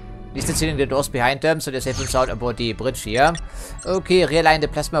course. At least it's sealing the doors behind them, so they're safe and sound about the bridge here. Okay, realign the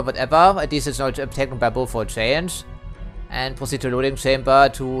plasma, whatever. At least it's not taken by both for a change. And proceed to loading chamber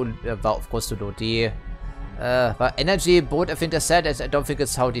to, well, of course, to load the energy boat. I think they said. I don't think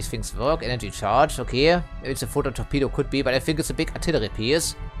it's how these things work. Energy charge, okay. Maybe it's a photon torpedo, could be, but I think it's a big artillery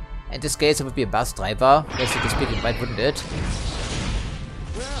piece. In this case, it would be a bus driver. Basically speaking, right, wouldn't it?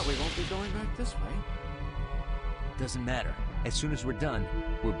 Well, we won't be going back this way. Doesn't matter. As soon as we're done,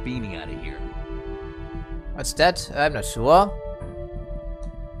 we're beaming out of here. What's that? I'm not sure.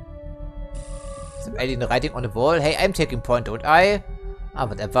 Some alien writing on the wall. Hey, I'm taking point, don't I? Ah,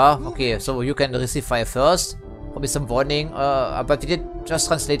 whatever. Okay, so you can receive fire first. Probably some warning. But we did just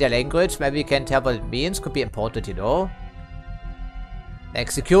translate their language. Maybe we can tell what it means. Could be important, you know.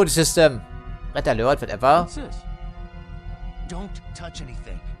 Like security system. Red alert, whatever. What's this? Don't touch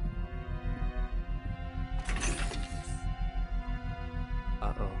anything.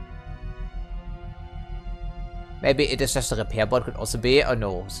 Uh-oh. Maybe it is just a repair bot, could also be. Oh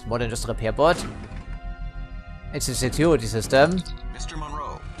no, it's more than just a repair bot. It's a security system. Mr.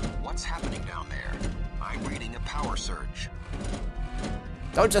 Monroe, what's happening down there? I'm reading a power surge.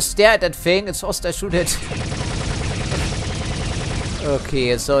 Don't just stare at that thing, it's hostile, shoot it.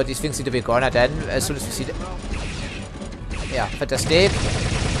 Okay, so these things need to be gone then, as soon as we see them. Yeah, fantastic.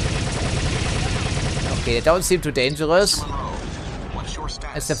 Okay, they don't seem too dangerous.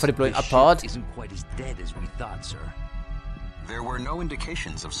 Except for the blowing up part. Isn't quite as dead as we thought, sir. There were no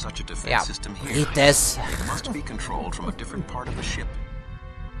indications of such a defense Yeah, system here. read this. It must be controlled from a different part of the ship.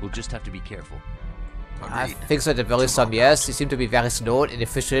 We'll just have to be careful. I think so, at the very some, yes. They seem to be very slow and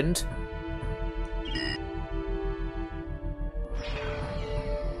inefficient.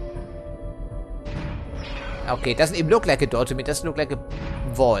 Okay, it doesn't even look like a door to me. It doesn't look like a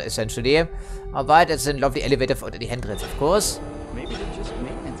wall, essentially. Alright, it's a lovely elevator for the handrails, of course. Maybe they're just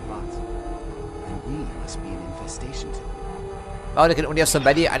maintenance bots. And we must be an infestation too. Oh, they can only have so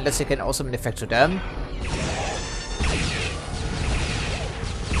many unless they can also manufacture them.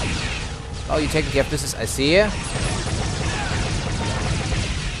 Oh, you're taking care of business, I see.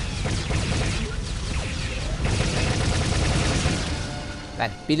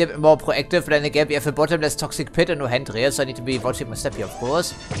 Man, be a little bit more proactive. Then again, we have a bottomless toxic pit and no handrails, so I need to be watching my step here, of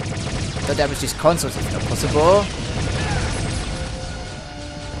course. Don't damage these consoles if not possible.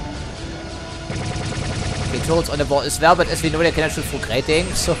 Okay, turrets on the wall as well, but as we know, they cannot shoot through grating,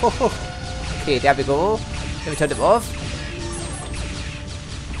 so... Okay, there we go. Let me turn them off.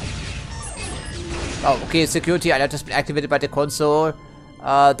 Oh, okay, security alert has been activated by the console.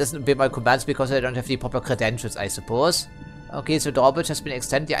 Doesn't obey my commands because I don't have the proper credentials, I suppose. Okay, so drawbridge has been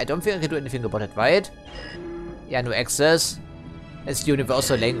extended. Yeah, I don't think I can do anything about it, right? Yeah, no access. It's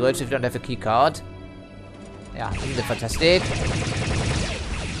universal language if you don't have a key card. Yeah, isn't it fantastic?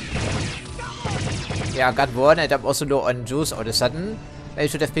 Yeah, I got one, and I'm also low on juice all of a sudden. I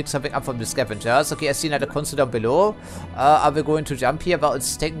should have picked something up from the scavengers. Okay, I see another console down below. Are we going to jump here? Well,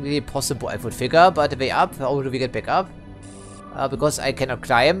 it's technically possible, I would figure. But the way up, how do we get back up? Because I cannot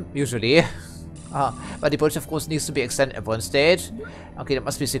climb, usually. But the bridge, of course, needs to be extended at one stage. Okay, that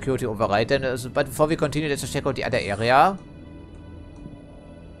must be security override then. But before we continue, let's just check out the other area.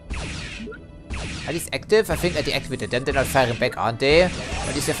 Are these active? I think I deactivated them. They're not firing back, aren't they?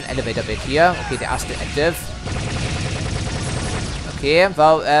 But these have an elevator back here. Okay, they are still active. Okay,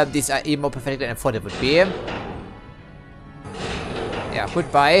 well, these are even more pathetic than I thought it would be. Yeah,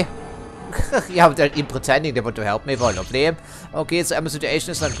 goodbye. Yeah, they're even pretending they want to help me. Well, lovely. Okay, so ammo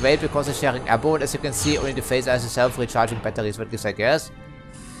situation is not great because they're sharing ammo. And as you can see, only the phase has a self-recharging batteries, what this I guess.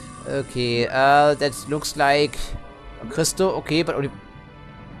 Okay, that looks like crystal. Okay, but only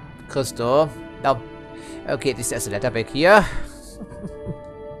crystal. No. Okay, this is a letter back here.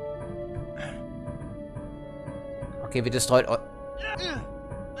 Okay, we destroyed all.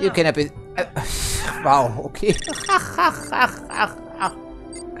 You cannot be. Wow, okay.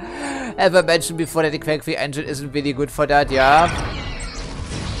 As I mentioned before, that the Quake 3 engine isn't really good for that, yeah.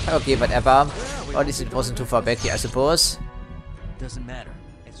 Okay, whatever. Or at least it wasn't too far back here, I suppose. Doesn't matter.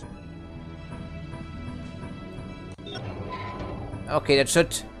 Okay, that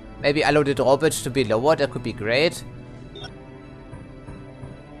should maybe allow the drawbridge to be lower. That could be great.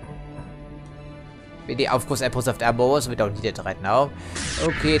 Really, of course, I preserved ammo, so we don't need it right now.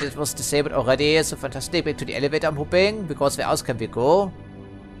 Okay, that was disabled already. So fantastic. Back to the elevator, I'm hoping. Because where else can we go?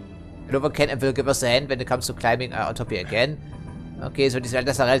 No one can and will give us a hand when it comes to climbing on top here again. Okay, so these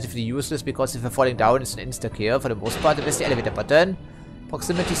ladders are relatively useless because if we're falling down, it's an insta-kill for the most part. There's the elevator button.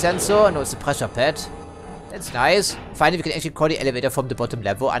 Proximity sensor. No, it's a pressure pad. That's nice. Finally, we can actually call the elevator from the bottom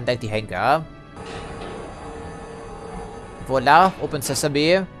level, unlike the hangar. Voila. Open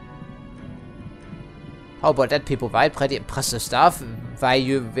sesame. How about that, people? Right? Pretty impressive stuff. Why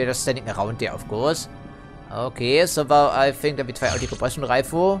you were just standing around there, of course. Okay, so well, I think that we try out the compression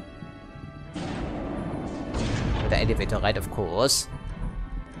rifle. The elevator, right? Of course.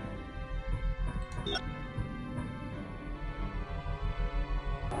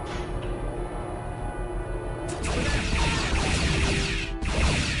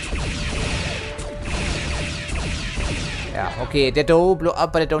 Yeah, okay, they do blow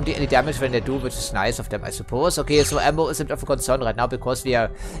up, but they don't do any damage when they do, which is nice of them, I suppose. Okay, so ammo isn't of a concern right now because we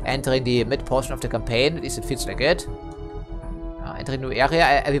are entering the mid portion of the campaign. At least it feels like it. Entering new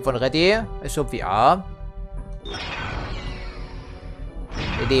area. Everyone ready? I hope we are.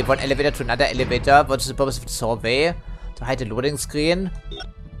 Really, one elevator to another elevator. What's the purpose of the survey? To hide the loading screen.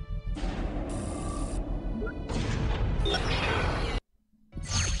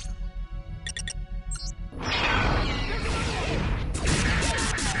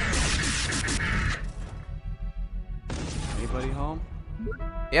 Anybody home?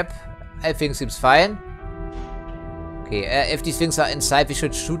 Yep, everything seems fine. Okay, if these things are inside, we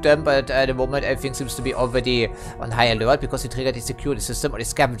should shoot them, but at the moment everything seems to be already on high alert because we triggered the security system, or the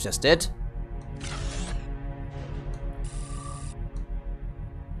scavengers did.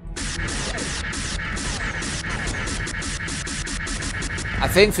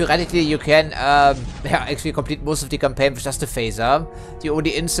 think theoretically you can actually complete most of the campaign with just a phaser. The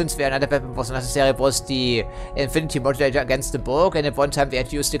only instance where another weapon was necessary was the Infinity Modulator against the Borg, and at one time we had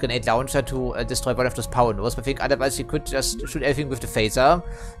to use the grenade launcher to destroy one of those power nodes. But I think otherwise you could just shoot everything with the phaser.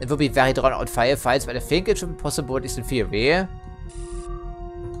 It would be very drawn out firefights, but I think it should be possible, at least in theory.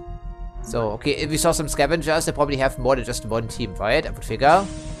 So, okay, if we saw some scavengers, they probably have more than just one team, right? I would figure.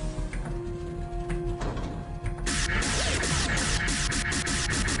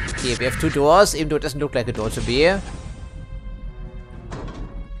 Okay, we have 2 doors, even though it doesn't look like a door to me.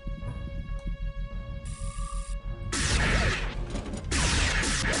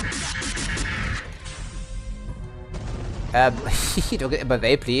 Don't get in my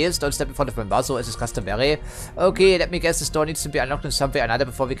way, please. Don't step in front of my muzzle, as is customary. Okay, let me guess this door needs to be unlocked in some way or another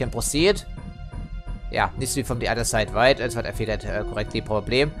before we can proceed. Yeah, needs to be from the other side, right? That's what I figured correctly,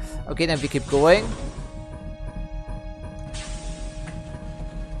 probably. Okay, then we keep going.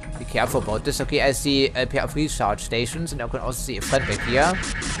 Be careful about this. Okay, I see a pair of recharge stations, and I can also see a friend back here.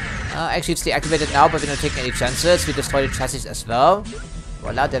 Actually, it's deactivated now, but we're not taking any chances. We destroy the chassis as well.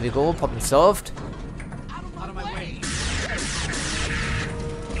 Voila, there we go. Problem solved.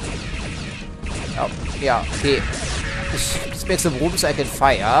 Oh, yeah, okay. Just make some room so I can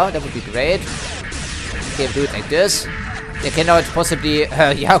fire. That would be great. Okay, do it like this. They cannot possibly,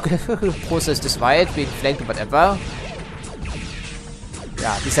 process this right, being flanked or whatever.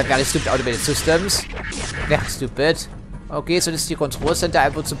 Yeah, these are very stupid automated systems. Very stupid. Okay, so this is the control center, I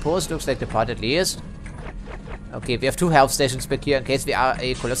would suppose. Looks like the part at least. Okay, we have 2 health stations back here in case we are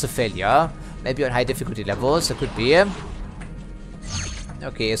a colossal failure. Maybe on high difficulty levels, that could be.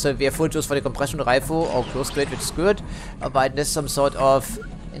 Okay, so we have full juice for the compression rifle or close grade, which is good. But there's some sort of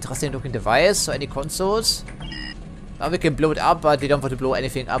interesting looking device. So any consoles? Now we can blow it up, but we don't want to blow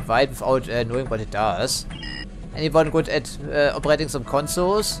anything up, right? Without knowing what it does. Anyone good at operating some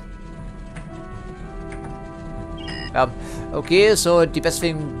consoles? Okay, so the best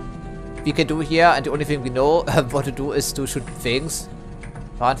thing we can do here, and the only thing we know what to do, is to shoot things.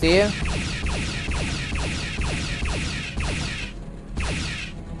 Apparently.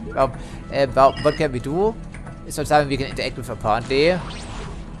 What can we do? It's not something we can interact with, apparently.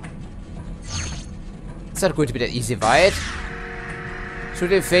 It's not going to be that easy, right?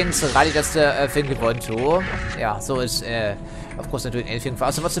 Shooting things, really, that's the thing we want to. Yeah, so it's, of course, not doing anything for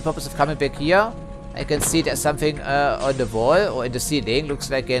us. So what's the purpose of coming back here? I can see there's something on the wall or in the ceiling.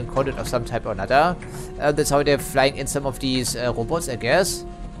 Looks like an encoder of some type or another. That's how they're flying in some of these robots, I guess.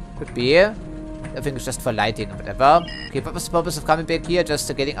 Could be. I think it's just for lighting or whatever. Okay, what was the purpose of coming back here? Just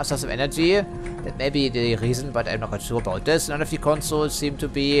getting us some energy. That may be the reason, but I'm not quite sure about this. None of the consoles seem to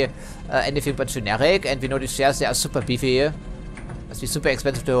be anything but generic. And we know the shares, they are super beefy. Must be super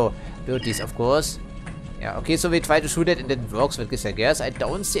expensive to build these, of course. Yeah, okay, so we try to shoot it and it didn't work, so I guess. I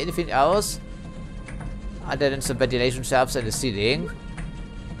don't see anything else. Other than some ventilation shafts in the ceiling.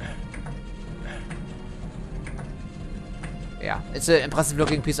 Yeah, it's an impressive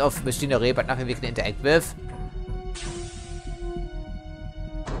looking piece of machinery, but nothing we can interact with.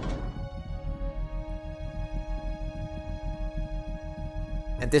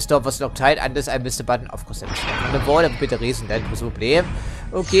 And this door was locked tight unless I missed the button. Of course, I missed it on the wall. That would be the reason then, presumably.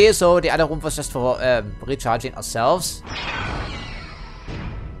 Okay, so the other room was just for recharging ourselves.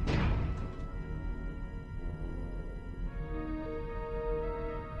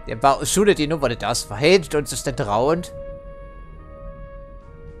 Yeah, but shoot it, you know what it does, right? Don't just stand around.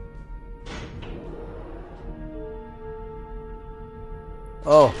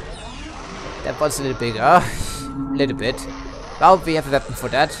 Oh, that one's a little bigger. A little bit. Well, we have a weapon for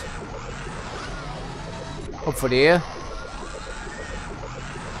that. Hopefully.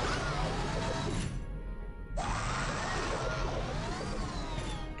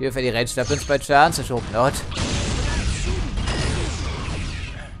 Do you have any ranged weapons by chance? I hope not.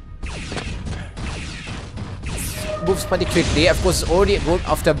 Moves pretty quickly. Of course, only going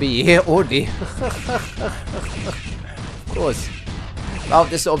after me. Only. Of course. Wow,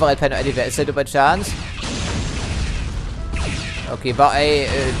 this is the override panel anywhere. Is that by chance? Okay, but I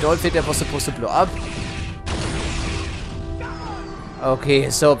don't think that was supposed to blow up. Okay,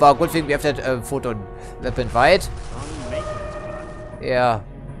 so but good thing we have that photon weapon, right? Yeah.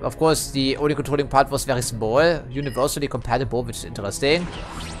 Of course, the only controlling part was very small. Universally compatible, which is interesting.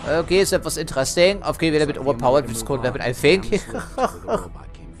 Okay, so that was interesting. Okay, we're a little bit overpowered with this cold weapon, I think.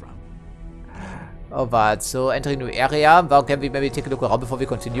 Alright, so entering new area. Well, can we maybe take a look around before we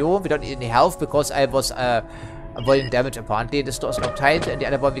continue? We don't need any health because I was avoiding damage apparently. This door is locked tight and the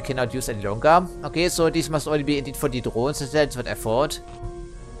other one we cannot use any longer. Okay, so these must only be indeed for the drones. That's what I thought.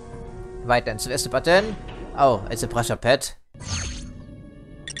 Right then, so there's the button. Oh, it's a pressure pad.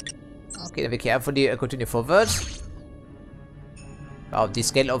 Okay, then we carefully continue forward. Wow, the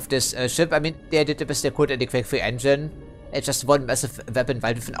scale of this ship, I mean, they did the best they could in the Quake-free engine. It's just one massive weapon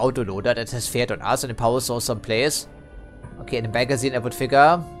right with an autoloader that has fared on us and a power source someplace. Okay, in the magazine I would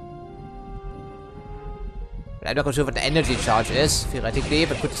figure. But I'm not quite sure what the energy charge is, theoretically,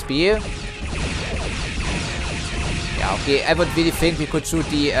 but could this be? Yeah, okay, I would really think we could shoot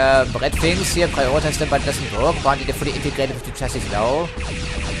the red things here, prioritize them, but it doesn't work. Apparently they're fully integrated with the chassis now.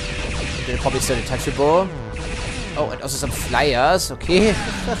 They're probably still detachable. Oh, and also some flyers, okay.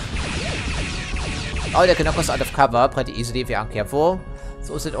 Oh, they can knock us out of cover pretty easily if we aren't careful.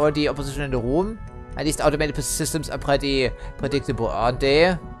 So is it all the opposition in the room? At least automated systems are pretty predictable, aren't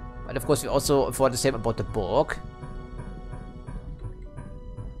they? But of course we also thought the same about the Borg.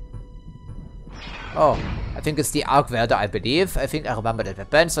 Oh, I think it's the Arc Welder, I believe. I think I remember that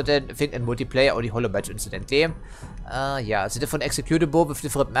weapon. So then I think in multiplayer or the Holo Match incidentally. Yeah, it's a different executable with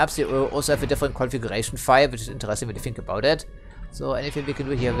different maps. They also have a different configuration file, which is interesting when you think about it. So anything we can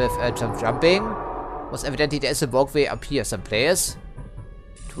do here with jumping. Was evidently there is a walkway up here someplace.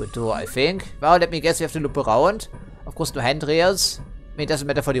 To a door, I think. Well, let me guess, we have to loop around. Of course, no handrails. I mean, it doesn't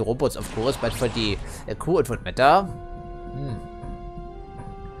matter for the robots, of course, but for the crew it would matter.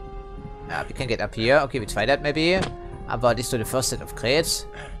 Yeah, we can get up here. Okay, we try that maybe. But this to the first set of crates.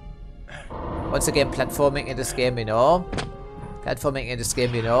 Once again, platforming in this game, you know. Platforming in this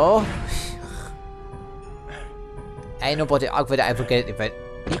game, you know. I know about the Arc Welder, I will get it if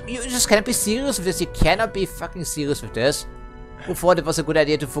you just cannot be serious with this. You cannot be fucking serious with this. Who thought it was a good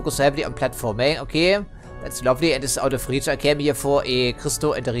idea to focus heavily on platforming? Okay, that's lovely and it's out of reach. I came here for a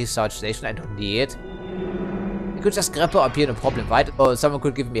crystal and a research station. I don't need it. You could just grab her up here, no problem, right? Or someone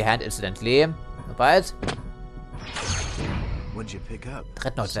could give me a hand incidentally. Right? What'd you pick up?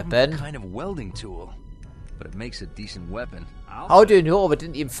 Dreadnought weapon. Kind of welding tool, but it makes a decent weapon. How do you know? We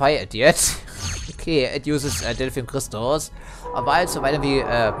didn't even fire it yet. Okay, it uses Delphin crystals. Alright, so why don't we,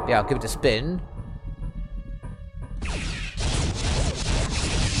 yeah, give it a spin.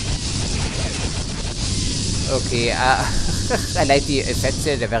 Okay, I like the effects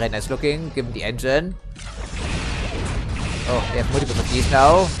here, they're very nice looking, given the engine. Oh, we have multiple of these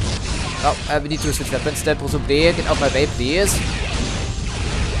now. Oh, we need to switch weapons then, presumably. Get out my way, please.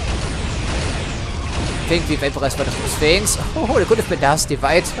 I think we vaporized one of those things. Oh, they could have been nasty,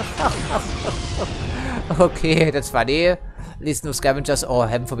 right? Okay, that's funny. At least no scavengers or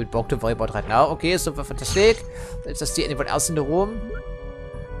heaven forbid Borg to worry about right now. Okay, super fantastic. Let's just see anyone else in the room.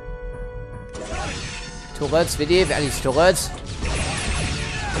 Turrets, really? Wer are these turrets?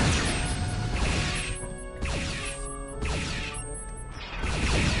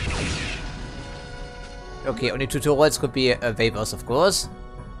 Okay, only 2 turrets could be waivers, of course.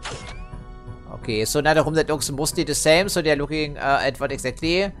 Okay, so now the room that looks mostly the same, so they're looking at what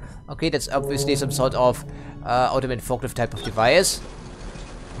exactly? Okay, that's obviously some sort of automated forklift type of device.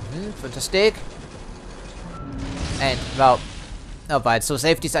 Fantastic. And, well, alright, so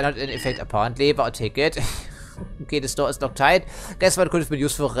safeties are not in effect apparently, but I'll take it. Okay, this door is locked tight. Guess what could have been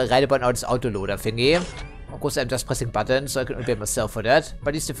used for right about now this autoloader thingy. Of course, I'm just pressing buttons, so I can only blame myself for that. But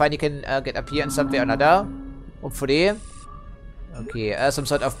at least to find you can get up here in some way or another. Hopefully. Okay, some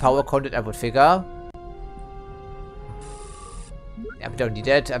sort of power conduit, I would figure. Yeah, we don't need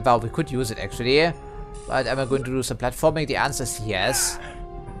it. Well, we could use it actually. But am I going to do some platforming? The answer is yes.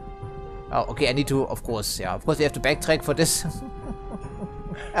 Oh, okay, I need to, of course, yeah. Of course, we have to backtrack for this.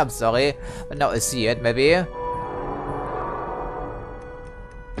 I'm sorry. But now I see it, maybe.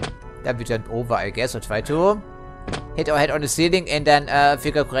 Then we jump over, I guess, or try to. Hit our head on the ceiling and then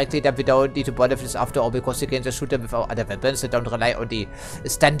figure correctly that we don't need to bother with this after all because we can just shoot them with our other weapons. So don't rely on the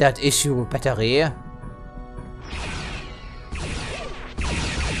standard issue battery.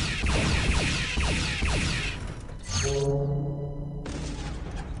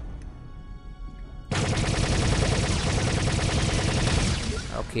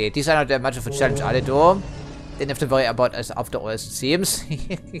 Okay, these are not that much of a challenge, are they though? Didn't have to worry about us after all, as it seems.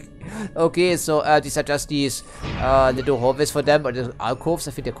 Okay, so these are just these little hallways for them, or the alcoves,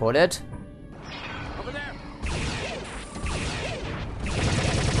 I think they call it. Over there.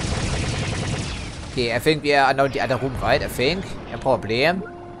 Okay, I think we are now in the other room, right? I think. Yeah, probably.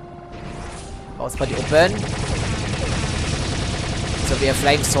 Door's pretty open. So we have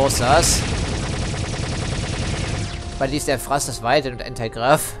flying saucers. But at least der thrusters weit und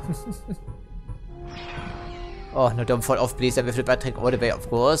anti-grav. Oh, no, don't fall off, please. Then we have to backtrack all the way, of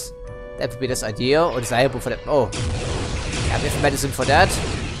course. That would be this idea. Or desirable for that. Oh. Yeah, we have medicine for that.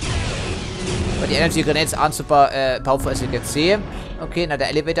 But the energy grenades aren't super powerful, as you can see. Okay, now the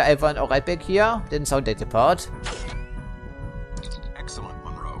elevator, I went right back here. Didn't sound that part. Excellent,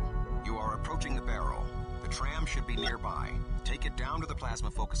 Monroe. You are should be nearby. Take it down to the plasma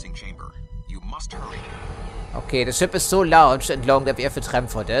focusing chamber. You must hurry. Okay, the ship is so large and long that we have to tramp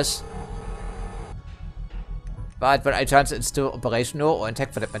for this. But when I chance it's still operational or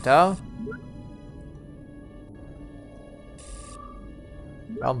intact for that matter.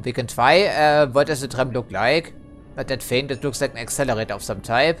 We can try. What does the tram look like? But that thing that looks like an accelerator of some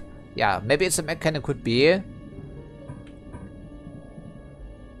type. Yeah, maybe it's a mech cannon, could be.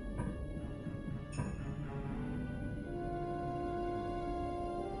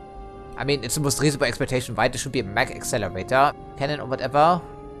 I mean, it's the most reasonable expectation, right? There should be a mech accelerator, cannon or whatever.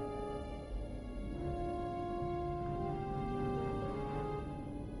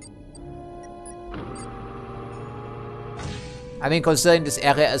 I mean, considering this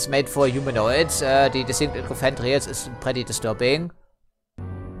area is made for humanoids, the distinct infanteries is pretty disturbing.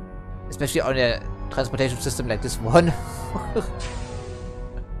 Especially on a transportation system like this one.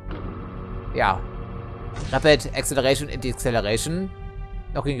 Yeah. Rapid acceleration and deceleration.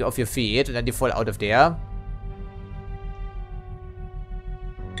 Knocking you off your feet and then you fall out of there.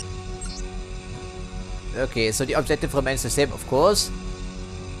 Okay, so the objective remains the same, of course.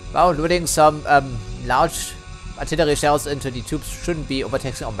 Wow, loading some large artillery shells into the tubes shouldn't be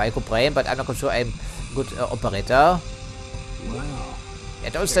overtaxing on micro brain, but I'm not sure I'm a good operator. Wow. Yeah,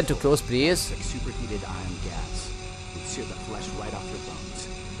 don't stand too close, please. Like superheated iron gas. Would sear the flesh right off your bones.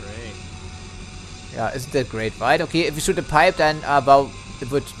 Great. Yeah, isn't that great, right? Okay, if we shoot a pipe, then well, it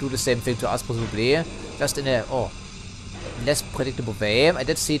would do the same thing to us, presumably. Just in a less predictable way. I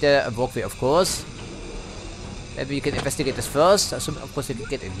did see the walkway, of course. Maybe we can investigate this first. Assuming, of course, we can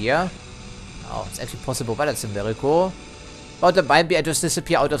get in here. Oh, it's actually possible, but that's a miracle. But it might be I just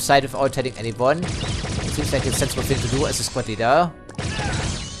disappear out of sight without telling anyone. It seems like a sensible thing to do as a squad leader.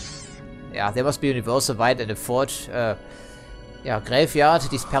 Yeah, there must be universal right and a forge. Yeah, graveyard.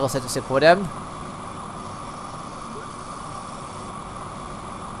 These parasites, as they call them.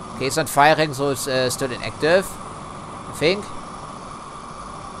 Okay, it's not firing, so it's still inactive. I think.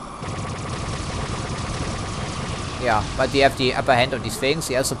 Yeah, but we have the upper hand on these things.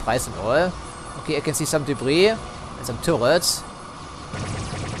 Yeah, surprise and all. Okay, I can see some debris and some turrets.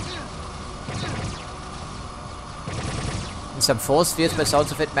 And some force fields by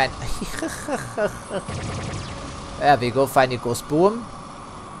sounds of it, man. There we go, finally goes boom.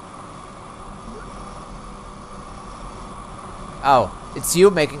 Oh, it's you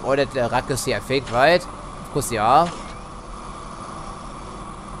making all that ruckus here, I think, right? Of course you are.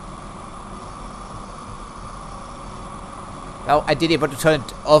 Oh, I didn't want to turn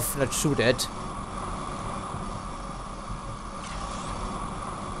it off, not shoot it.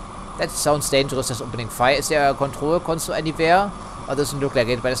 That sounds dangerous, just opening fire. Is there a control console anywhere? Oh, doesn't look like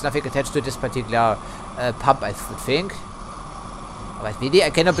it, but there's nothing attached to this particular pump, I would think. But really, I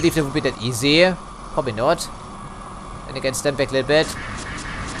cannot believe it would be that easy. Probably not. And again, stand back a little bit.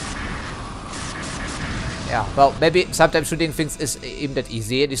 Yeah, well, maybe sometimes shooting things is even that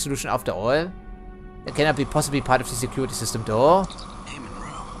easy, the solution after all. That cannot be possibly part of the security system, though. Hey,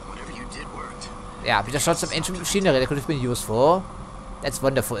 Monroe, whatever you did worked. Yeah, we just shot some ancient machinery that could have been useful. That's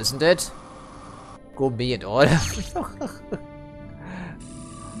wonderful, isn't it? Go me and all.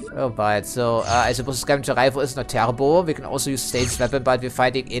 Alright, so I suppose the scavenger rifle is not terrible. We can also use staged weapon, but we're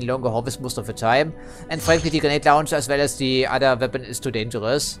fighting in longer harvest most of the time. And frankly, the grenade launcher as well as the other weapon is too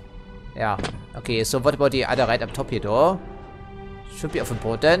dangerous. Yeah. Okay, so what about the other right up top here, though? Should be of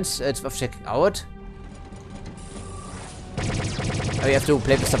importance. It's worth checking out. Oh, you have to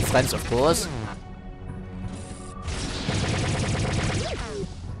play with some friends, of course.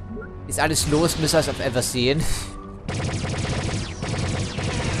 These are the slowest missiles I've ever seen.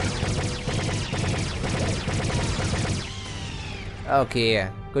 Okay,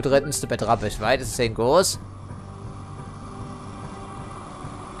 good riddance to bad rubbish, right? As the saying goes.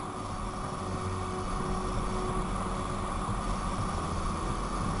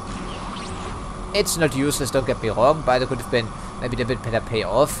 It's not useless, don't get me wrong, but it could have been maybe a bit better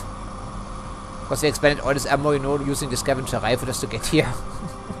payoff. Because we expended all this ammo, you know, using the scavenger rifle just to get here.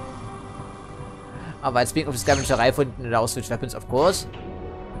 But speaking of the scavenger rifle, it allows switch weapons, of course.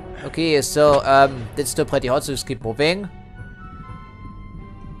 Okay, so, it's still pretty hot, so just keep moving.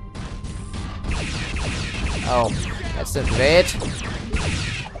 Oh, that's not great.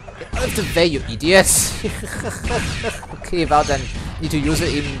 Get out of the way, you idiots! Okay, well then, need to use it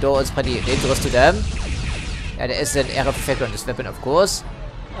even though it's pretty dangerous to them. Yeah, there is an error effect on this weapon, of course.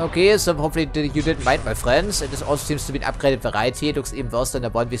 Okay, so hopefully you didn't mind, my friends. And this also seems to be an upgraded variety. It looks even worse than the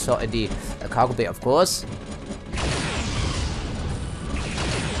one we saw in the cargo bay, of course.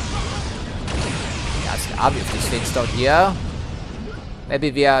 Yeah, it's an army of these things down here.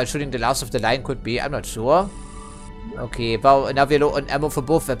 Maybe we are shooting the last of the line, could be. I'm not sure. Okay, well, now we're low on ammo for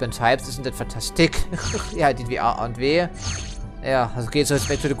both weapon types. Isn't that fantastic? Yeah, did we aren't we? Yeah, okay, so it's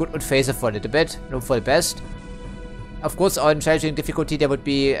back to the good old phaser for a little bit. No for the best. Of course, on challenging difficulty, they would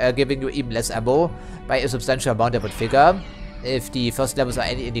be giving you even less ammo by a substantial amount, I would figure. If the first levels are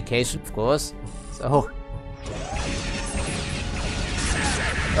any indication, of course. So.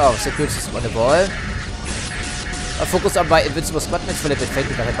 Oh, security system on the wall. I'll focus on my invincible squad mates for a little bit. Thank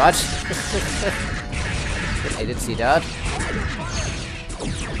you very much. I didn't see that.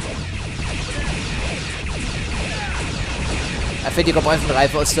 I think the combined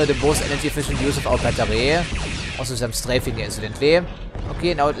rifle is still the most energy efficient use of our battery. Also some strafing here, incidentally.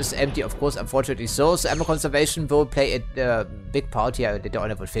 Okay, now it is empty, of course, unfortunately so. So ammo conservation will play a big part here later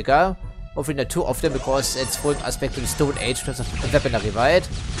on, I would figure. Hopefully not too often, because it's throwing us back to the Stone Age in terms of weaponry, right?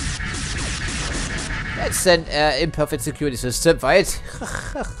 That's an imperfect security system, right?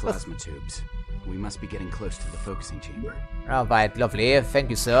 Plasma tubes. We must be getting close to the focusing chamber. Alright, lovely. Thank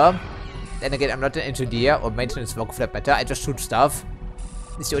you, sir. Then again, I'm not an engineer or maintenance worker for that matter. I just shoot stuff.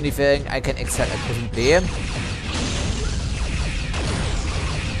 It's the only thing I can excel at presently.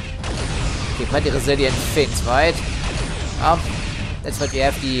 Okay, pretty resilient things, right? That's what we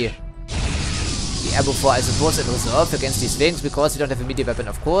have the ammo for, I suppose, in reserve against these things, because we don't have a melee weapon,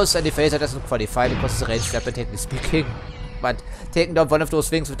 of course, and the phaser doesn't qualify because it's a ranged weapon, technically speaking. But taking down one of those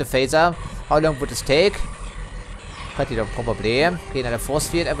things with the phaser, how long would this take? Pretty long, probably. Okay, another force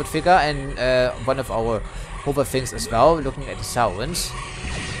field, I would figure, and one of our hover things as well, looking at the sounds.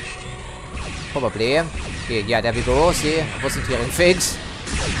 Probably. Okay, yeah, there we go. See, I wasn't hearing things.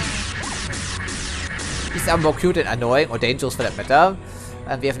 These are more cute and annoying, or dangerous for that matter.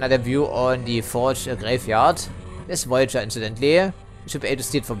 And we have another view on the Forge graveyard. There's Voyager, incidentally. We should be able to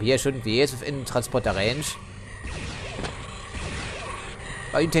see it from here, shouldn't we? It's within transporter range.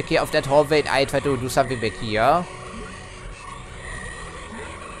 But you take care of that hallway and I try to do something back here.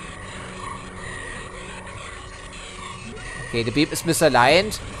 Okay, the beam is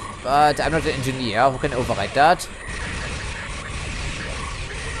misaligned, but I'm not an engineer who can override that.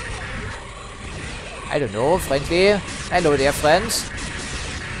 I don't know, frankly. Hello there, friends.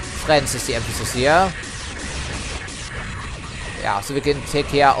 Friends is the emphasis here. Yeah, so we can take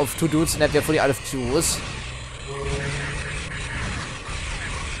care of two dudes and then we're fully out of juice.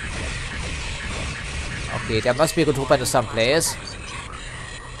 Okay, there must be a good hoop under someplace.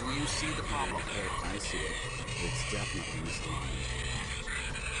 Do you see the problem? I see it. It's definitely misaligned.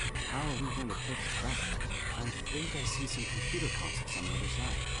 How are we going to fix that? I think I see some computer concepts on the other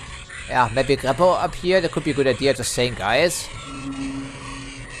side. Yeah, maybe grapple up here. That could be a good idea, just saying, guys.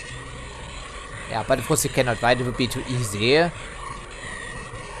 Yeah, but of course you cannot, right? It would be too easy.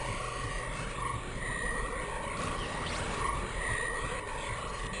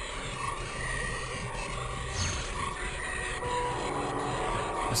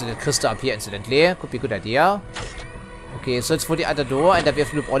 Also the crystal up here, incidentally. Could be a good idea. Okay, so it's for the other door, and then we have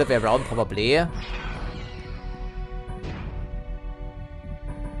to loop all the way around, probably.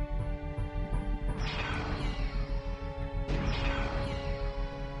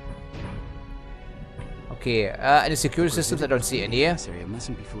 Okay, any security systems? I don't see any. This area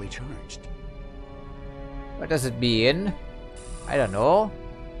mustn't be fully charged. What does it mean? I don't know.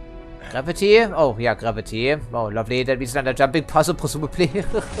 Gravity? Oh, yeah, gravity. Oh, lovely. That means another jumping puzzle, presumably.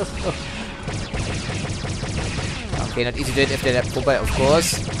 Okay, not easy to hit if they're mobile, of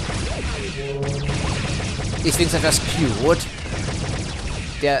course. These things are just cute.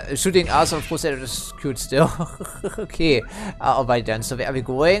 They're shooting us, of course, they're just cute still. Okay, alright then. So where are we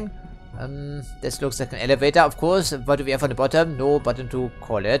going? This looks like an elevator, of course. What do we have on the bottom? No button to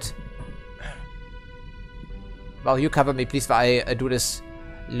call it. Wow, you cover me, please, while I do this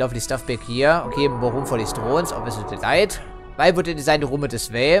lovely stuff back here. Okay, more room for these drones. Obviously, the light. Why would they design the room this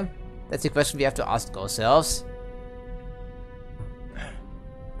way? That's the question we have to ask ourselves.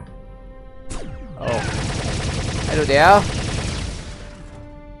 Oh. Hello there.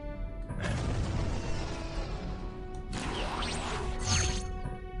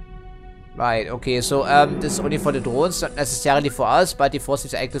 Right, okay, so this is only for the drones, not necessarily for us, but the force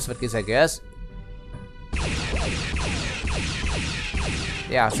is active with this, I guess.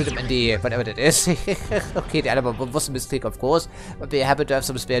 Yeah, shoot him in the whatever that is. Okay, the other one was a mistake, of course, but we happen to have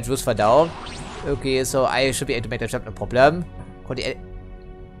some spare juice for now. Okay, so I should be able to make that jump, no problem.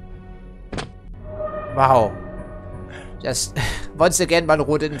 Wow. Just once again, one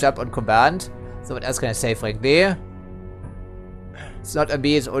row didn't jump on command. So what else can I say, frankly? It's not on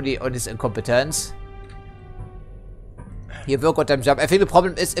me, it's only on his incompetence. You work on them jump. I think the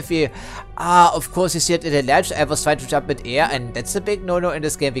problem is if we... of course you see it in the ledge. I was trying to jump mid-air, and that's a big no-no in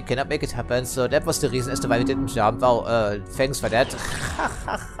this game. We cannot make it happen. So that was the reason as to why we didn't jump. Wow, thanks for that.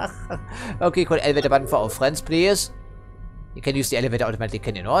 Okay, call elevator button for our friends, please. You can use the elevator automatically,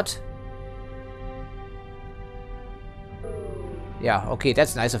 can you not? Yeah, okay,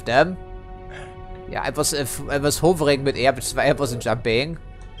 that's nice of them. Yeah, I was hovering mid-air, which is why I wasn't jumping.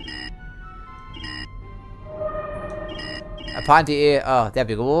 Apparently, there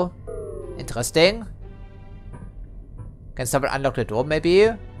we go. Interesting. Can someone unlock the door, maybe?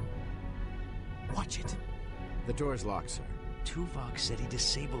 Watch it. The door's locked, sir. Tuvok said he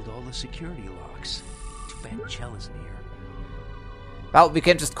disabled all the security locks. Too bad Chell isn't here. Well, we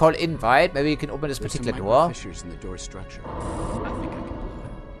can just call invite. Maybe we can open this particular door. Fissures in the door structure. I think I can blow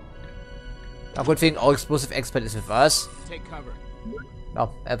it. A good thing our explosive expert is with us. Take cover.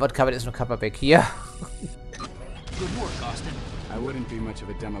 No, what cover is no cover back here. Good work, Austin. I wouldn't be much of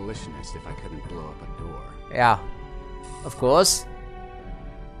a demolitionist if I couldn't blow up a door. Yeah, of course.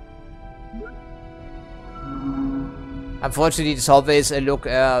 Unfortunately, this always look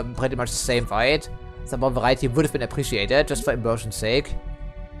pretty much the same, right? Some more variety would have been appreciated, just for immersion's sake.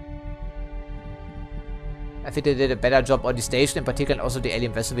 I think they did a better job on the station, in particular, and also the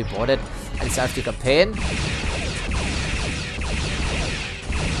alien vessel we boarded at the start of the campaign.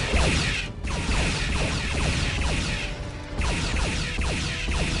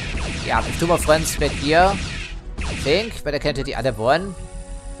 Yeah, with two more friends back here, I think, but I can't hit the other one,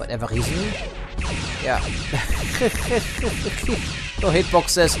 for whatever reason. Yeah. No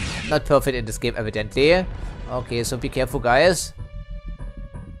hitboxes, not perfect in this game, evidently. Okay, so be careful, guys.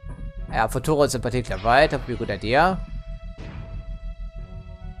 Yeah, for turrets in particular, right? That would be a good idea.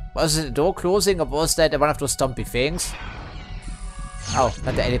 Was it the door closing, or was that one of those stumpy things? Oh,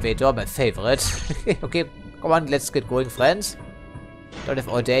 not the elevator, my favorite. Okay, come on, let's get going, friends. Don't have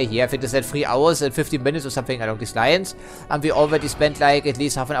all day here. I think they said 3 hours and 50 minutes or something along these lines. And we already spent like at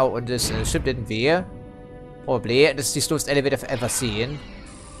least half an hour on this ship, didn't we? Probably. And this is the slowest elevator I've ever seen.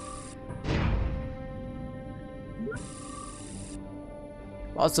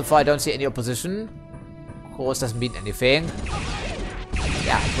 Well, so far I don't see any opposition. Of course, doesn't mean anything.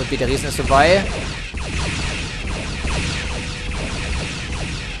 Yeah, would be the reason as to why.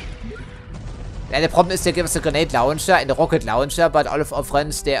 Yeah, the problem is they give us a grenade launcher and a rocket launcher, but all of our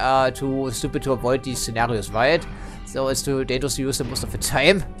friends, they are too stupid to avoid these scenarios, right? So it's too dangerous to use them most of the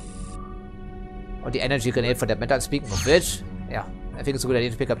time. Or the energy grenade for that matter. Speaking of which, yeah, I think it's a good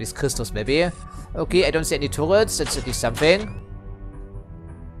idea to pick up these crystals, maybe. Okay, I don't see any turrets. That's at least something.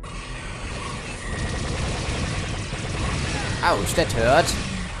 Ouch, that hurt.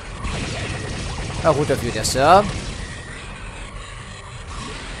 A rude of you there, sir.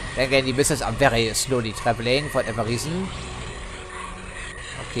 Then again, the missiles are very slowly traveling for whatever reason.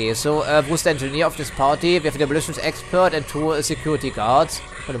 Okay, so who's the engineer of this party? We have a demolitions expert and 2 security guards,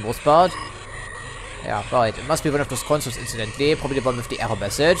 for the most part. Yeah, right. It must be one of those consoles, incidentally. Probably the one with the error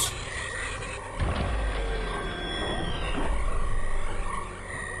message.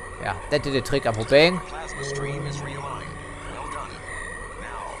 Yeah, that did the trick, I'm hoping. Plasma stream is realigned. Well done.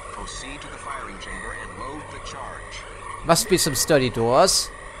 Now, proceed to the firing chamber and load the charge. Must be some sturdy doors.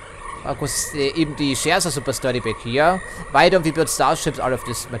 Because even the shares are super sturdy back here. Why don't we build starships out of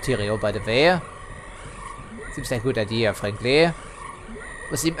this material, by the way? Seems like a good idea, frankly.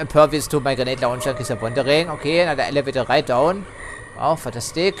 Was even impervious to my grenade launcher, in case you're wondering. Okay, another elevator right down. Wow,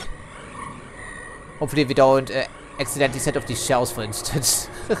 fantastic. Hopefully we don't accidentally set off these shells, for instance.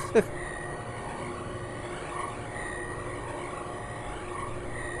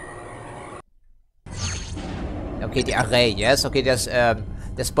 Okay, the array, yes. Okay, there's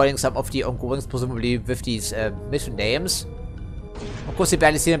they're spoiling some of the ongoings, presumably with these mission names. Of course, you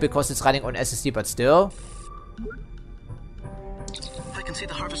barely see them because it's running on SSD, but still. I can see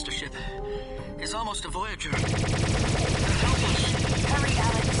the harvester ship. It's almost a Voyager. Help us. Hurry,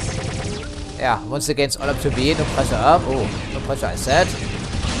 Alex. Yeah, once again, it's all up to me. No pressure up. Oh, no pressure, I said.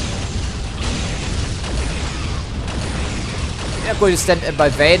 We're going to stand in my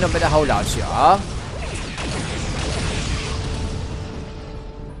way, no matter how large you are.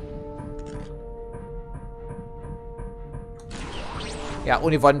 Yeah,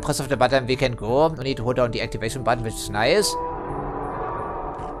 only one press of the button we can go. We need to hold down the activation button, which is nice.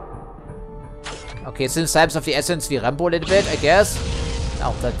 Okay, since times of the essence, we rambo a little bit, I guess.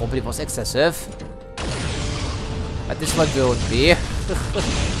 Oh, that probably was excessive. But this one won't be.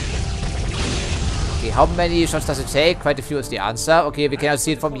 Okay, how many shots does it take? Quite a few is the answer. Okay, we cannot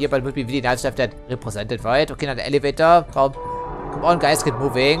see it from here, but it would be really nice to have that represented, right? Okay, now the elevator. Come on, guys, get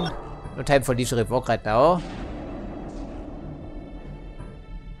moving. No time for leisurely walk right now.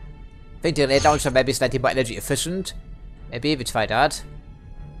 think the grenade launcher maybe slightly more energy efficient. Maybe we try that.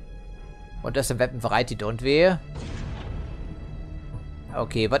 What does the weapon variety don't we?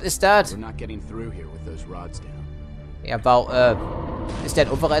 Okay, what is that? We're not getting through here with those rods down. Yeah, about is that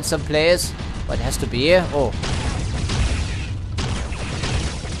override someplace? What it has to be? Oh.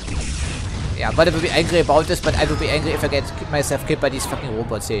 Yeah, but I will be angry about this, but I will be angry if I get myself killed by these fucking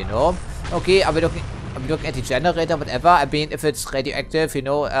robots here, you know? Okay, I'm looking at the generator, whatever. I mean, if it's radioactive, you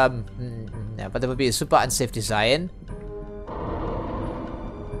know, yeah, but that would be a super unsafe design.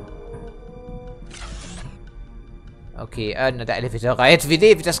 Okay, another elevator, right?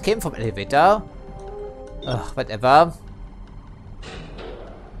 We just came from elevator. Ugh, whatever.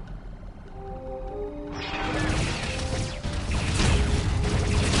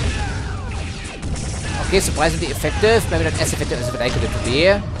 Okay, surprisingly effective. Maybe not as effective as I would like it to be.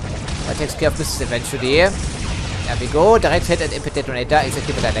 But takes care of business eventually. There we go. Direct hit and impact detonator.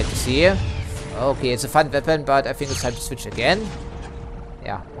 Exactly what I like to see. Okay, it's a fun weapon, but I think it's time to switch again.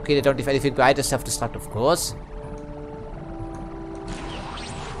 Yeah, okay, they don't leave anything behind. It's self-destruct, of course.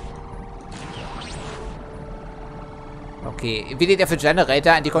 Okay, we need a generator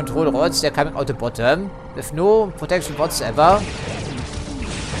and the control rods. They're coming out the bottom. With no protection whatsoever.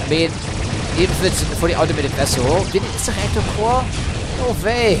 I mean, even if it's a fully automated vessel. Did it the reactor core? No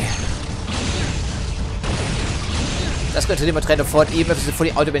way. That's going to limit trend of thought. Even if it's a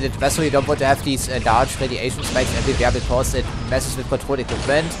fully automated vessel, you don't want to have these large radiation spikes everywhere because it messes with control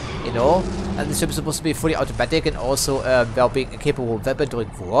equipment, you know. And the ship is supposed to be fully automatic and also well being a capable weapon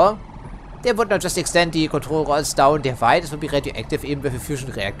during war. They would not just extend the control rods down their wide. It would be radioactive even with a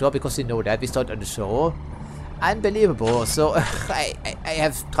fusion reactor because we know that. We saw it on the show. Unbelievable. So, I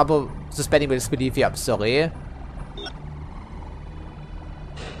have trouble suspending my disbelief here. I'm sorry.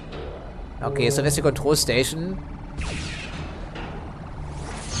 Okay, so there's the control station.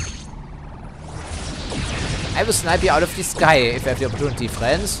 I will snipe you out of the sky if I have the opportunity,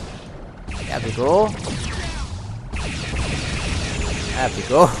 friends. There we go. There we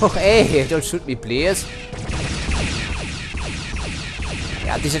go. Hey, don't shoot me, please.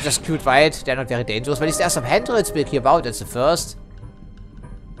 Yeah, these are just cute white. They're not very dangerous. But there are some handhelds big here. Wow, that's the first.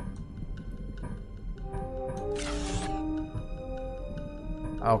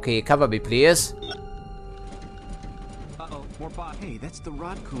 Okay, cover me, please. Uh-oh, more bot. Hey, that's the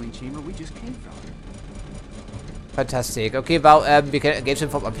rod cooling chamber we just came from. Fantastic. Okay, well, we can engage them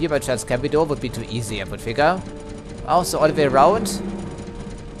from up here, but chance Cambido would be too easy, I would figure. Also, all the way around.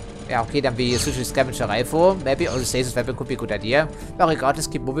 Yeah, okay, then we switch the scavenger rifle. Maybe also stasis weapon could be a good idea. But regardless,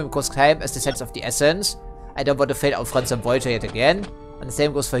 keep moving because time is the sense of the essence. I don't want to fail out front some Voyager yet again. And the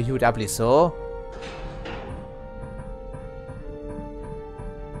same goes for you, doubly so.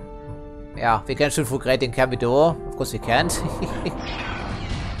 Yeah, we can shoot for creating Cambido. Of course we can't.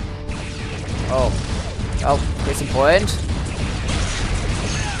 Oh. Oh, case in point.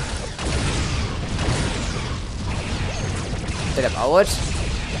 Get them out.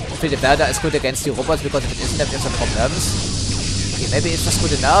 Hopefully the Delta is good against the robots because if it isn't, there's some problems. Okay, maybe it's just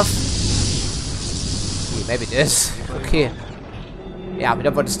good enough. Okay, maybe it is. Okay. Yeah, we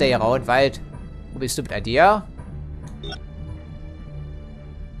don't want to stay around, right? Would be a stupid idea.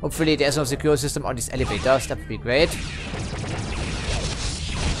 Hopefully there's no secure system on these elevators. That would be great.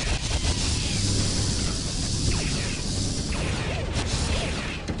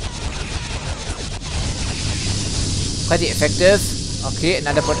 Pretty effective. Okay,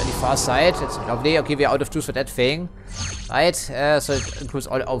 another point on the far side. That's lovely. Okay, we're out of juice for that thing. Right, so it includes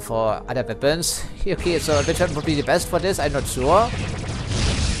all of our other weapons. Okay, so which one would be the best for this? I'm not sure.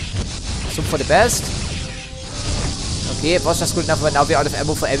 Assume for the best. Okay, it was just good enough, but now we're out of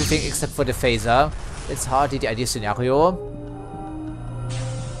ammo for everything except for the phaser. It's hardly the ideal scenario.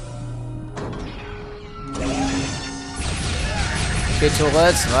 Okay,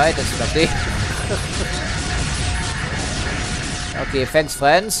 turrets, right, that's lovely. Okay, thanks,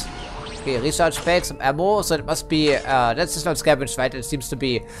 friends. Okay, recharge packs, some ammo. So it must be, that's just not scavenged, right? It seems to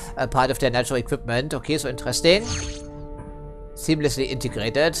be a part of their natural equipment. Okay, so interesting. Seamlessly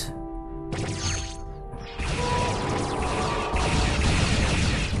integrated.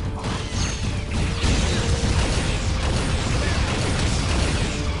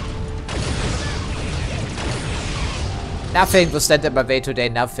 Nothing was stand in my way today,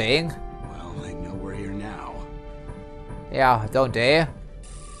 nothing. Yeah, don't they?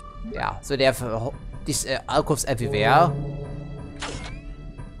 Yeah, so they have these alcoves everywhere.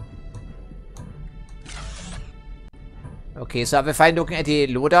 Okay, so we're fine looking at the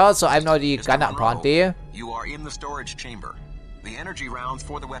loader, so I'm now the gunner apparently. You are in the storage chamber. The energy rounds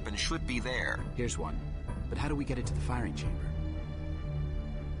for the weapon should be there. Here's one. But how do we get it to the firing chamber?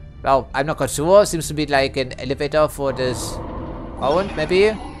 Well, I'm not quite sure. Seems to be like an elevator for this round,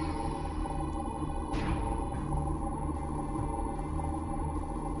 maybe.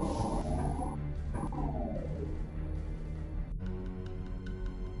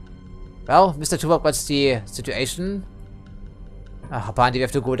 Well, Mr. Tuvok, what's the situation? Apparently we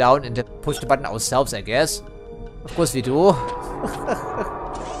have to go down and push the button ourselves, I guess. Of course we do.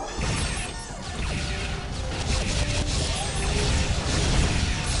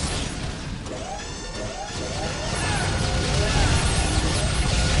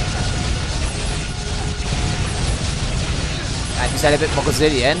 And he's a bit more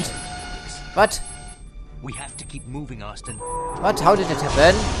resilient. What? We have to keep moving, Austin. What? How did it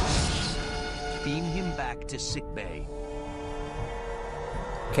happen? Beam him back to sickbay.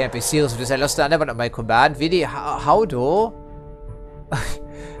 Can't be serious with this. I lost another one of my command. Really? How though?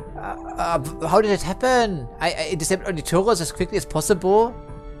 How did it happen? I disabled all the turrets as quickly as possible.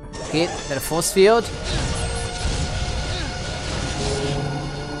 Okay, then a force field.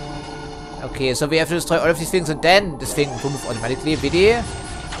 Okay, so we have to destroy all of these things and then this thing will move automatically. Really?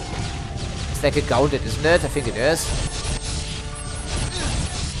 It's like a grounded, isn't it? I think it is.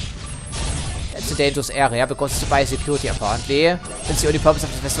 It's a dangerous area because it's by security apparently. Since the only purpose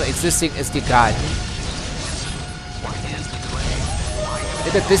of the vessel existing is the gun. A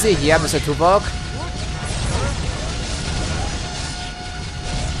little bit busy here, Mr. Tuvok.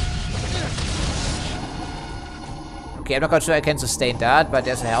 Okay, I'm not quite sure I can sustain that, but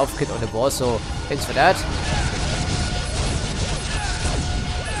there's a health kit on the wall, so thanks for that.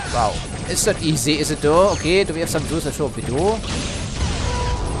 Wow. It's not easy, is it though? Okay, do we have some tools? I'm sure we do.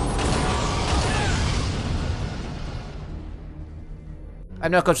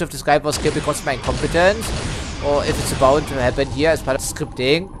 I'm not quite sure if this guy was killed because of my incompetence, or if it's about to happen here as part of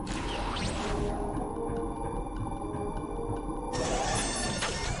scripting.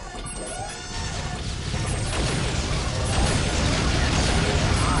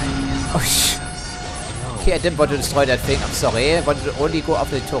 Oh, okay, I didn't want to destroy that thing. I'm sorry. I wanted to only go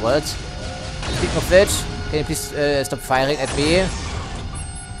after the turrets. Speaking of which, can you please stop firing at me?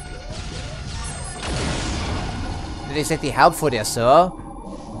 Didn't exactly helpful there, sir.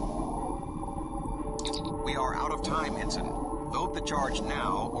 We are out of time, Ensign. Load the charge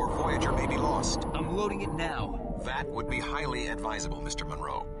now, or Voyager may be lost. I'm loading it now. That would be highly advisable, Mr.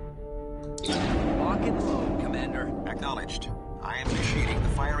 Monroe. Lock and load, Commander. Acknowledged. I am initiating the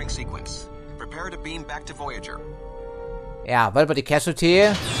firing sequence. Prepare to beam back to Voyager. Yeah, what about the casualty?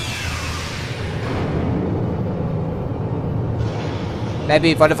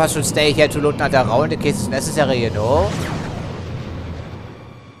 Maybe one of us should stay here to load another round in case it's necessary, you know?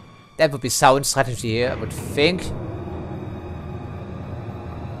 That would be sound strategy, I would think.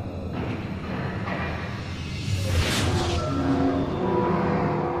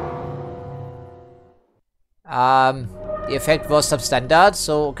 The effect was substandard,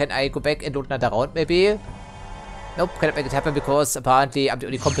 so can I go back and load another round maybe? Nope, cannot make it happen because apparently I'm the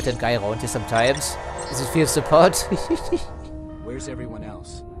only competent guy around here sometimes. Does it feel support? Where's everyone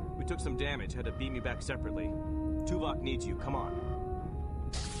else? We took some damage, had to beam you back separately. Tuvok needs you, come on.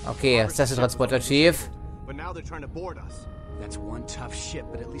 Okay, that's the transporter chief. But now they're trying to board us. That's one tough ship,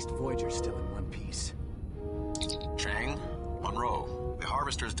 but at least Voyager's still in one piece. Chang, Monroe, the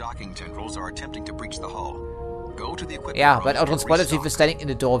Harvester's docking tendrils are attempting to breach the hull. Go to the equipment Yeah, room but our and transporter chief restock. is standing in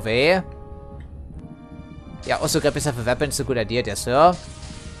the doorway. Yeah, also grab yourself a weapon, it's a good idea there, sir.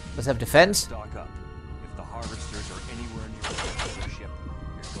 Let's have defense. Stock up. If the harvesters are anywhere near the ship,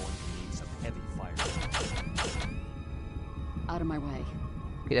 you're going to need some heavy fire. Out of my way.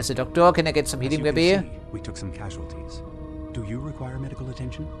 Okay, there's a doctor. Can I get some healing, maybe? We took some casualties. Do you require medical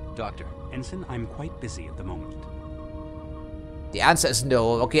attention? Doctor. Ensign, I'm quite busy at the moment. The answer is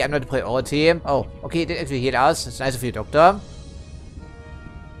no. Okay, I'm not a priority. Oh, okay, he did actually heal us. It's nice of you, doctor.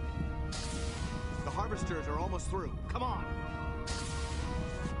 The harvesters are almost through. Come on.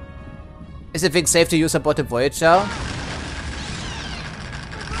 Is the thing safe to use aboard the Voyager?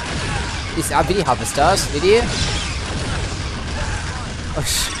 These are really harvesters, really? Oh,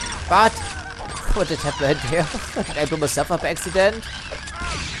 what? What did happen here? Did I blow myself up by accident?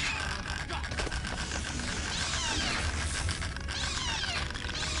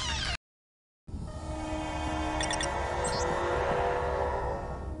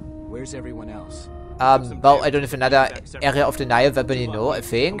 Where's everyone else? Well, I don't have another area of denial weapon, you know, I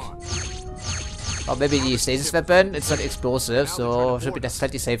think. Or maybe the stasis weapon. It's not explosive, so should be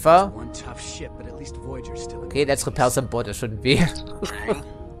slightly safer. One tough ship, but at least Voyager's still in. Okay, let's repel some borders, shouldn't we? Chang,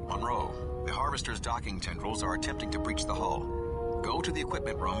 Monroe, the Harvester's docking tendrils are attempting to breach the hull. Go to the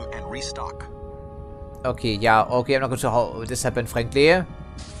equipment room and restock. Okay, yeah, okay, I'm not sure how this happened, frankly.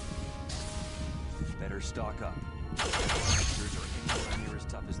 better stock up. Yours are anywhere near as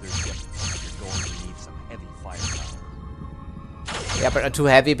tough as their ship. You're going to need some heavy firepower. Yeah, but not too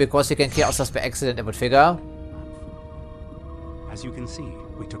heavy because you can kill us by accident, I would figure. As you can see,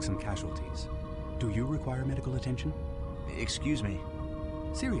 we took some casualties. Do you require medical attention? Excuse me.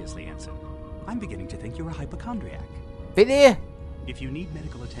 Seriously, Ensign. I'm beginning to think you're a hypochondriac. Really? If you need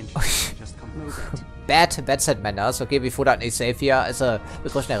medical attention, just come close. Bad set manners. Okay, we thought that is safe here as a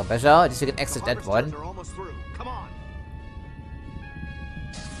precautionary measure. At least we can exit that one.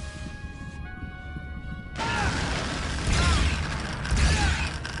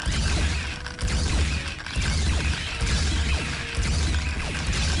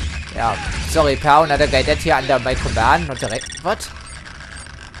 Yeah, sorry, pal, another guy dead here under my command, not direct. What?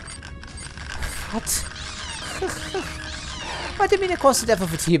 What? What do you mean it caused the death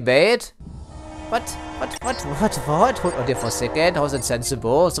of a teammate? What? Hold on there for a second. How's that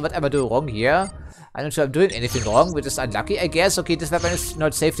sensible? So what am I doing wrong here? I'm not sure I'm doing anything wrong. We're just unlucky, I guess. Okay, this weapon is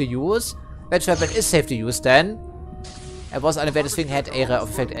not safe to use. Which weapon is safe to use then? I was unaware this thing had area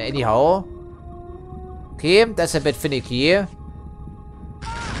of effect anyhow. Okay, that's a bit finicky. And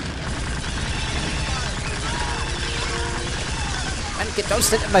don't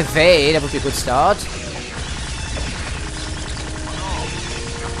stand in my way. That would be a good start.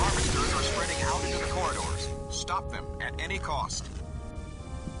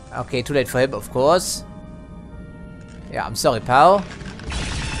 Okay, too late for him, of course. Yeah, I'm sorry, pal.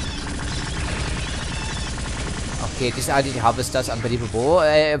 Okay, these are the harvesters, unbelievable.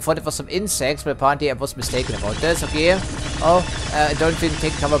 I thought it was some insects, but apparently I was mistaken about this. Okay. Oh, don't even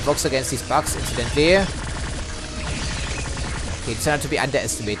take cover blocks against these bugs, incidentally. Okay, it's not to be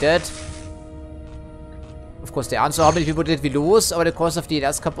underestimated. Of course, the answer, how many people did we lose over the course of the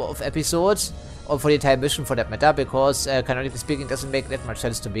last couple of episodes? Or for the entire mission, for that matter, because canonically speaking, doesn't make that much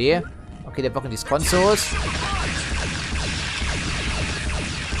sense to me. Okay, they're blocking these consoles.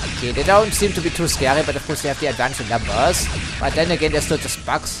 Okay, they don't seem to be too scary, but of course they have the advantage in numbers. But then again, they're still just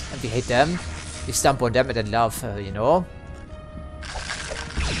bugs, and we hate them. We stomp on them and then love, you know.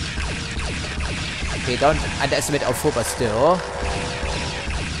 Okay, don't underestimate our foe, but still.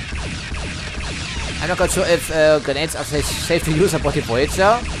 I'm not quite sure if grenades are safe to use about the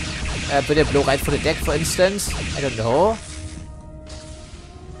Voyager. Will they blow right for the deck, for instance? I don't know.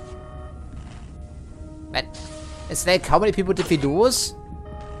 Man, it's like, how many people did we lose?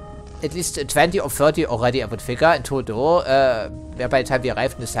 At least 20 or 30 already, I would figure, in total. By the time we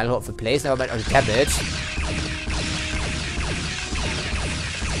arrived in the cell of the place, never mind all the damage.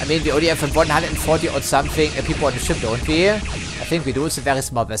 I mean, we only have 140 or something people on the ship, don't we? I think we do. It's a very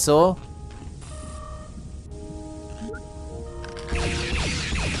small vessel.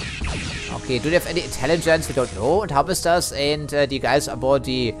 Okay, do they have any intelligence? We don't know. And harvesters and the guys aboard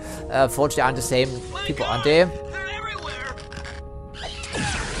the forge, they aren't the same people, aren't they?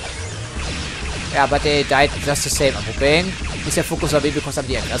 Yeah, but they died just the same, I'm hoping. Please have focus on me because I'm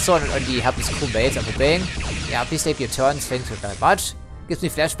the aggressor and on the helpless crewmates, I'm hoping. Yeah, please take your turns. Thank you very much. Gives me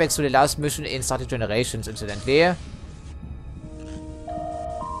flashbacks to the last mission in Started Generations, incidentally.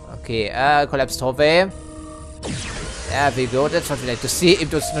 Okay, collapsed hallway. There we go, that's what we like to see.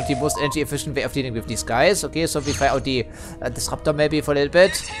 If it's not the most energy efficient way of dealing with these guys. Okay, so we try out the disruptor maybe for a little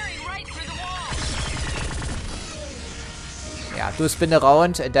bit. Yeah, do a spin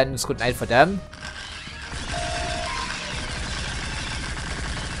around and then it's good night for them.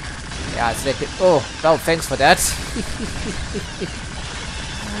 Yeah, it's like, oh, wow, thanks for that.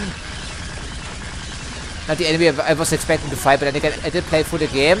 Not the enemy I was expecting to fight, but then again, I did play through the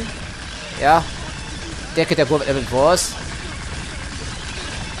game. Yeah. Der geht ja gut, whatever it was.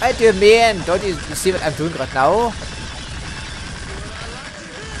 What do you mean? Don't you see what I'm doing right now?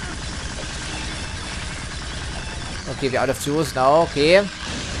 Okay, we're out of juice now. Okay.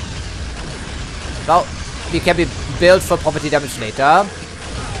 Now, we can be built for property damage later.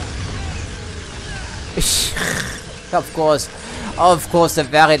 Of course, the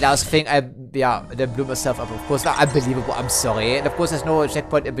very last thing I then blew myself up. Of course, unbelievable. I'm sorry. And of course, there's no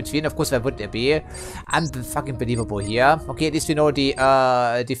checkpoint in between. Of course, where would there be? Fucking believable here. Okay, at least we know the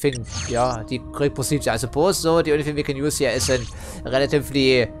thing. Yeah, the correct procedure, I suppose. So the only thing we can use here is a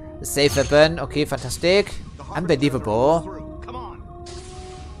relatively safe weapon. Okay, fantastic. Unbelievable.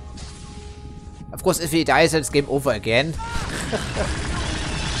 Of course, if he dies, then it's game over again.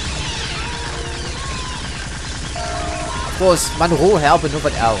 Of course, Monroe help and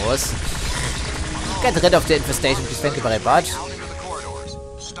nobody else. Get rid of the infestation, please. Thank you very much.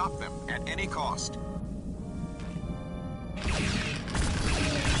 Stop them at any cost.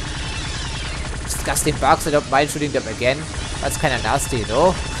 Disgusting bugs. I don't mind shooting them again. That's kind of nasty,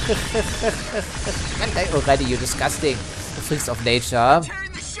 though. Can't die already, you disgusting freaks of nature.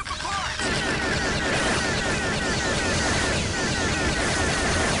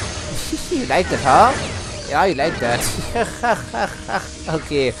 You like that, huh? Yeah, you like that.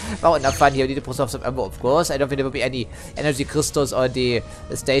 Okay, well, enough fun here. We need to preserve some ammo, of course. I don't think there will be any energy crystals on the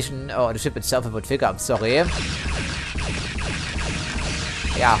station or the ship itself. I would figure. I'm sorry.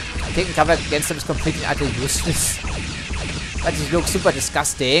 Yeah, taking cover against them is completely and utterly useless. But it looks super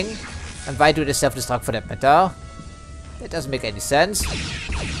disgusting. And why do they self-destruct for that matter? That doesn't make any sense.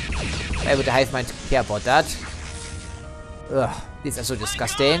 Why would the hive mind care about that? Ugh, these are so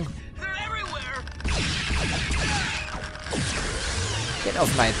disgusting. Get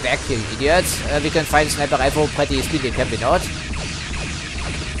off my back, you idiots. We can find a sniper rifle pretty speedily, can we not?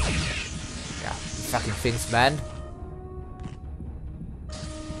 Yeah, fucking things, man.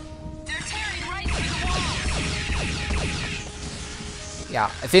 Yeah,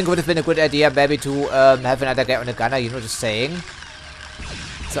 I think it would have been a good idea maybe to have another guy on a gunner, you know, just saying.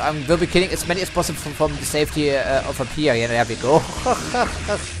 So I will be killing as many as possible from the safety of up here. Yeah, there we go.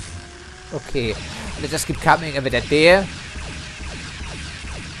 Okay, let's just keep coming evidently.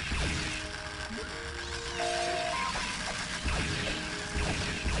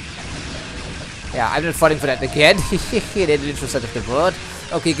 Yeah, I'm not falling for that again. The literal side of the word.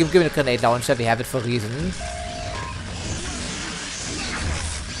 Okay, give me the grenade launcher. We have it for a reason.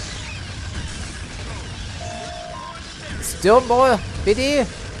 Still more, really?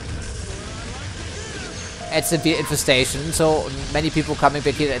 It's a bit infestation, so many people coming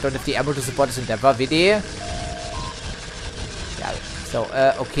back here. I don't have the ammo to support this endeavor, really? Yeah, so,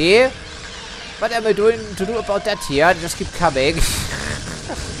 okay. What am I doing to do about that here? Just keep coming.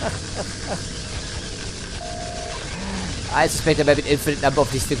 I suspect there may be an infinite number of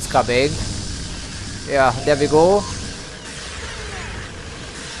these things coming. Yeah, there we go.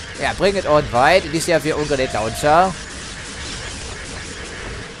 Yeah, bring it on, right? At least you have your own grenade launcher.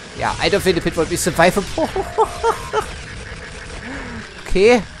 Yeah, I don't think the pit will be survivable.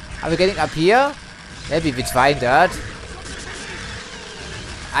 Okay, are we getting up here? Maybe we try that.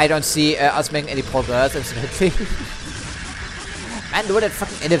 I don't see us making any progress, incidentally. Man, look at that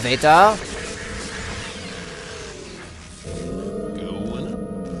fucking elevator.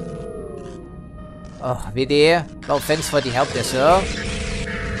 Oh, really? No thanks for the help there, sir.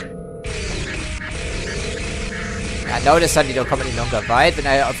 Yeah, now the suddenly don't come any longer, right? When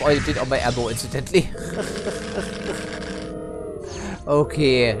I've already did all my ammo, incidentally.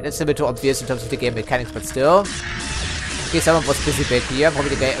 Okay, that's a bit too obvious in terms of the game mechanics, but still. Okay, someone was busy back here.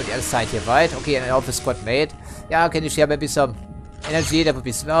 Probably the guy on the other side here, right? Okay, and an office squad mate. Yeah, can you share maybe some energy? That would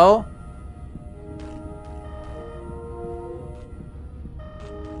be slow.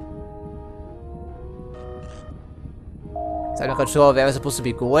 So I'm not quite sure where we're supposed to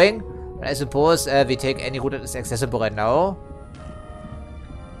be going. But I suppose we take any route that is accessible right now.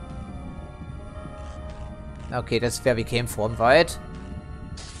 Okay, that's where we came from, right?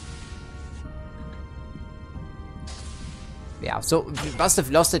 Yeah, so we must have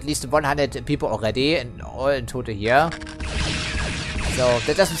lost at least 100 people already, and all in total here. So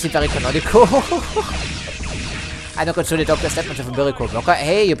that doesn't seem very canonical. I'm not sure the doctor is that much of a miracle blocker.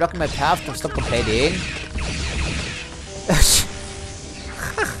 Hey, you're blocking my path, don't stop complaining.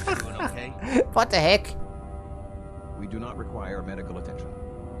 What the heck? We do not require medical attention.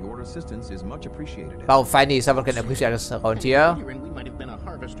 Your assistance is much appreciated. Wow, finally someone can appreciate us around here. We might have been a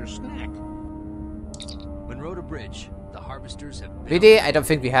harvester snack. Monroe to Bridge. The harvesters have been... Really? I don't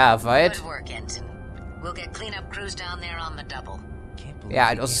think we have, right? Good work, Ensign. We'll get cleanup crews down there on the double. Yeah,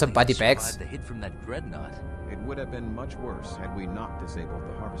 and also some body bags. The hit from that dreadnought. It would have been much worse had we not disabled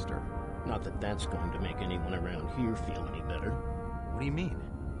the harvester. Not that that's going to make anyone around here feel any better. What do you mean?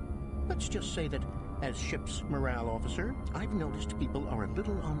 Let's just say that, as ship's morale officer, I've noticed people are a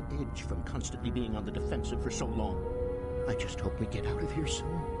little on edge from constantly being on the defensive for so long. I just hope we get out of here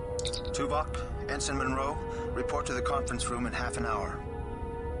soon. Tuvok, Ensign Monroe, report to the conference room in half an hour.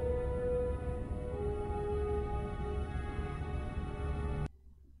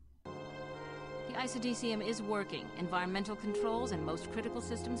 The ISODCM is working. Environmental controls and most critical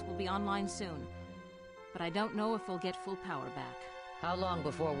systems will be online soon. But I don't know if we'll get full power back. How long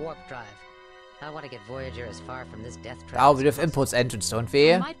before warp drive? I want to get Voyager as far from this death trap. Oh, we have impulse engines, don't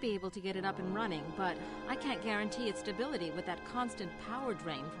we? I might be able to get it up and running, but I can't guarantee its stability with that constant power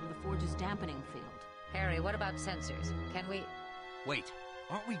drain from the forge's dampening field. Harry, what about sensors? Can we... Wait,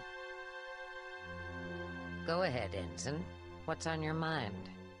 aren't we... Go ahead, Ensign. What's on your mind?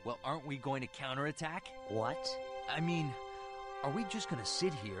 Well, aren't we going to counterattack? What? I mean, are we just going to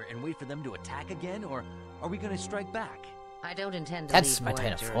sit here and wait for them to attack again, or are we going to strike back? I don't intend to That's leave my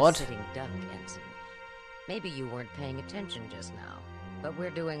kind of Voyager a fraud. sitting duck, Ensign. Maybe you weren't paying attention just now, but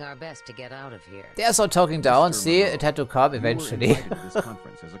we're doing our best to get out of here. They are so talking down. See, it had to come eventually. You were invited to this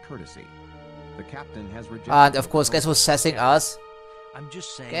conference as a courtesy. The captain has rejected. And of course, guess who's sassing us? I'm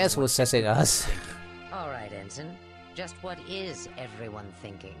just saying. Guess who's sassing us? All right, Ensign. Just what is everyone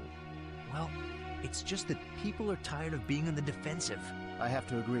thinking? Well, it's just that people are tired of being on the defensive. I have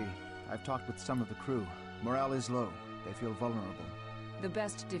to agree. I've talked with some of the crew. Morale is low. They feel vulnerable. The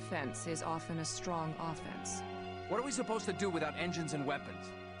best defense is often a strong offense. What are we supposed to do without engines and weapons?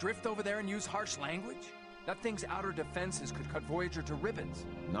 Drift over there and use harsh language? That thing's outer defenses could cut Voyager to ribbons.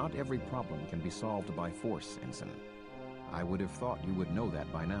 Not every problem can be solved by force, Ensign. I would have thought you would know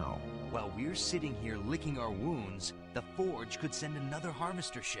that by now. While we're sitting here licking our wounds, the Forge could send another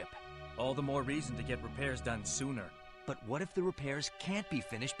harvester ship. All the more reason to get repairs done sooner. But what if the repairs can't be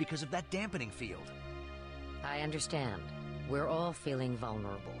finished because of that dampening field? I understand. We're all feeling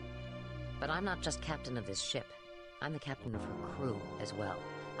vulnerable. But I'm not just captain of this ship. I'm the captain of her crew as well.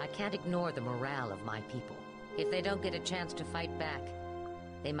 I can't ignore the morale of my people. If they don't get a chance to fight back,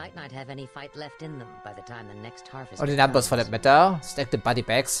 they might not have any fight left in them by the time the next harvest Oh, die Numbers for that matter. Stack the body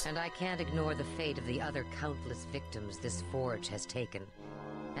bags. And I can't ignore the fate of the other countless victims this Forge has taken,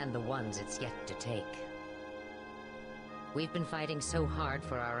 and the ones it's yet to take. We've been fighting so hard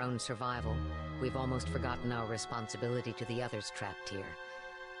for our own survival, we've almost forgotten our responsibility to the others trapped here.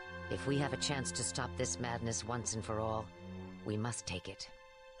 If we have a chance to stop this madness once and for all, we must take it.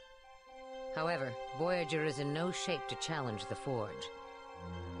 However, Voyager is in no shape to challenge the Forge.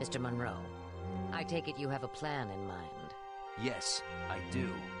 Mr. Monroe, I take it you have a plan in mind. Yes, I do.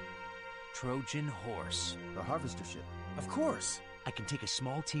 Trojan Horse. The harvester ship. Of course. I can take a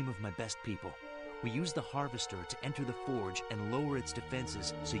small team of my best people. We use the harvester to enter the Forge and lower its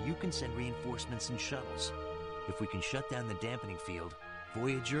defenses so you can send reinforcements and shuttles. If we can shut down the dampening field,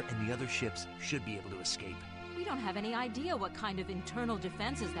 Voyager and the other ships should be able to escape. We don't have any idea what kind of internal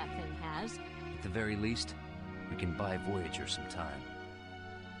defenses that thing has. At the very least, we can buy Voyager some time.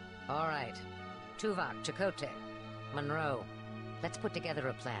 All right. Tuvok, Chakotay, Monroe, let's put together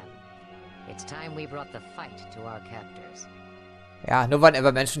a plan. It's time we brought the fight to our captors. Yeah, no one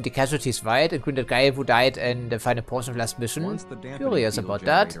ever mentioned the casualties, right? Including the guy who died in the final portion of last mission. Once the dampening Curious field about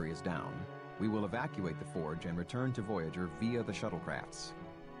that. generator is down, we will evacuate the Forge and return to Voyager via the shuttlecrafts.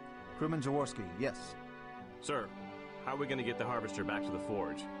 Crewman Jaworski, yes. Sir, how are we going to get the harvester back to the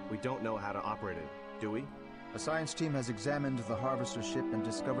Forge? We don't know how to operate it, do we? A science team has examined the harvester ship and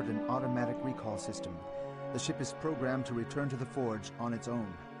discovered an automatic recall system. The ship is programmed to return to the Forge on its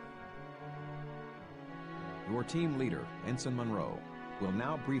own. Your team leader, Ensign Monroe, will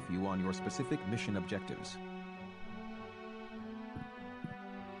now brief you on your specific mission objectives.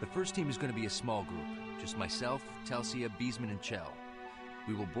 The first team is going to be a small group. Just myself, Telsia, Beesman, and Chell.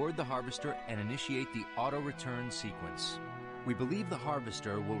 We will board the harvester and initiate the auto-return sequence. We believe the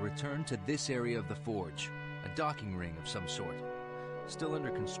harvester will return to this area of the Forge, a docking ring of some sort. Still under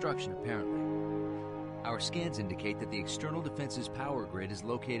construction, apparently. Our scans indicate that the external defense's power grid is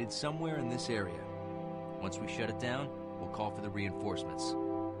located somewhere in this area. Once we shut it down, we'll call for the reinforcements.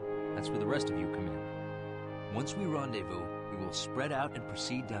 That's where the rest of you come in. Once we rendezvous, we will spread out and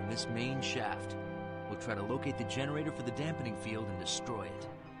proceed down this main shaft. We'll try to locate the generator for the dampening field and destroy it,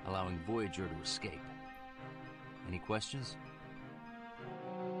 allowing Voyager to escape. Any questions?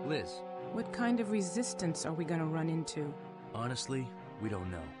 Liz? What kind of resistance are we gonna run into? Honestly, we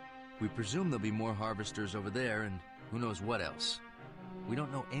don't know. We presume there'll be more harvesters over there, and who knows what else. We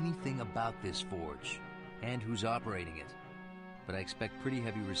don't know anything about this Forge, and who's operating it, but I expect pretty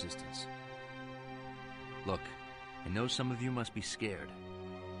heavy resistance. Look, I know some of you must be scared.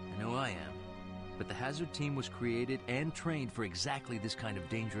 I know I am. But the Hazard team was created and trained for exactly this kind of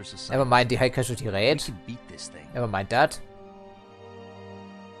dangerous assignment. Never mind the high casualty rate. We can beat this thing. Never mind that.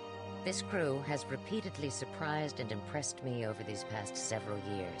 This crew has repeatedly surprised and impressed me over these past several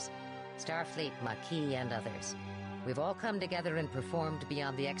years. Starfleet, Maquis, and others. We've all come together and performed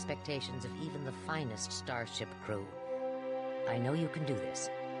beyond the expectations of even the finest starship crew. I know you can do this.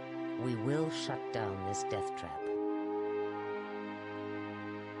 We will shut down this death trap.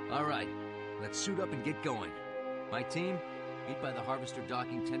 All right, let's suit up and get going. My team, meet by the harvester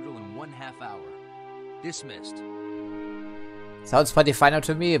docking tendril in 1/2 hour. Dismissed. Sounds pretty final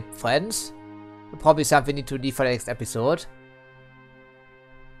to me, friends. Probably something we need to leave for the next episode.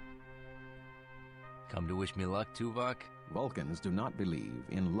 Come to wish me luck, Tuvok? Vulcans do not believe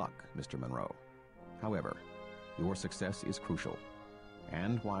in luck, Mr. Monroe. However, your success is crucial.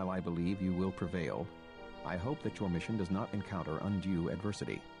 And while I believe you will prevail, I hope that your mission does not encounter undue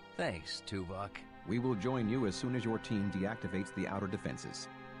adversity. Thanks, Tuvok. We will join you as soon as your team deactivates the outer defenses.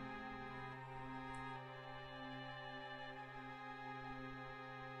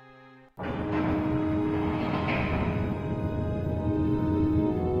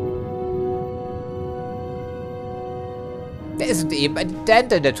 There isn't even a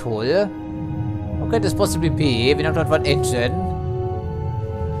dent in that hole. What could this possibly be? We don't have one engine.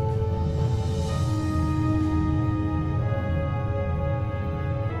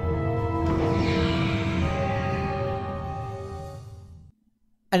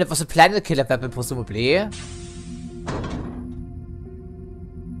 And it was a planet killer weapon, presumably.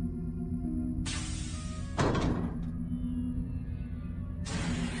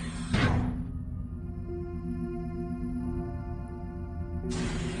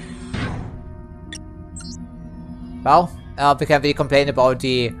 Well, we can't really complain about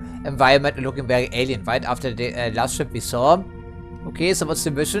the environment looking very alien, right? After the last ship we saw. Okay, so what's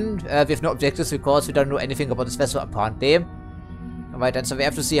the mission? We have no objectives because we don't know anything about this vessel apparently. Alright then, so we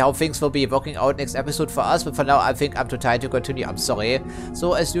have to see how things will be working out next episode for us, but for now I think I'm too tired to continue, I'm sorry.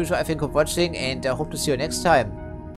 So as usual, I thank you for watching and I hope to see you next time.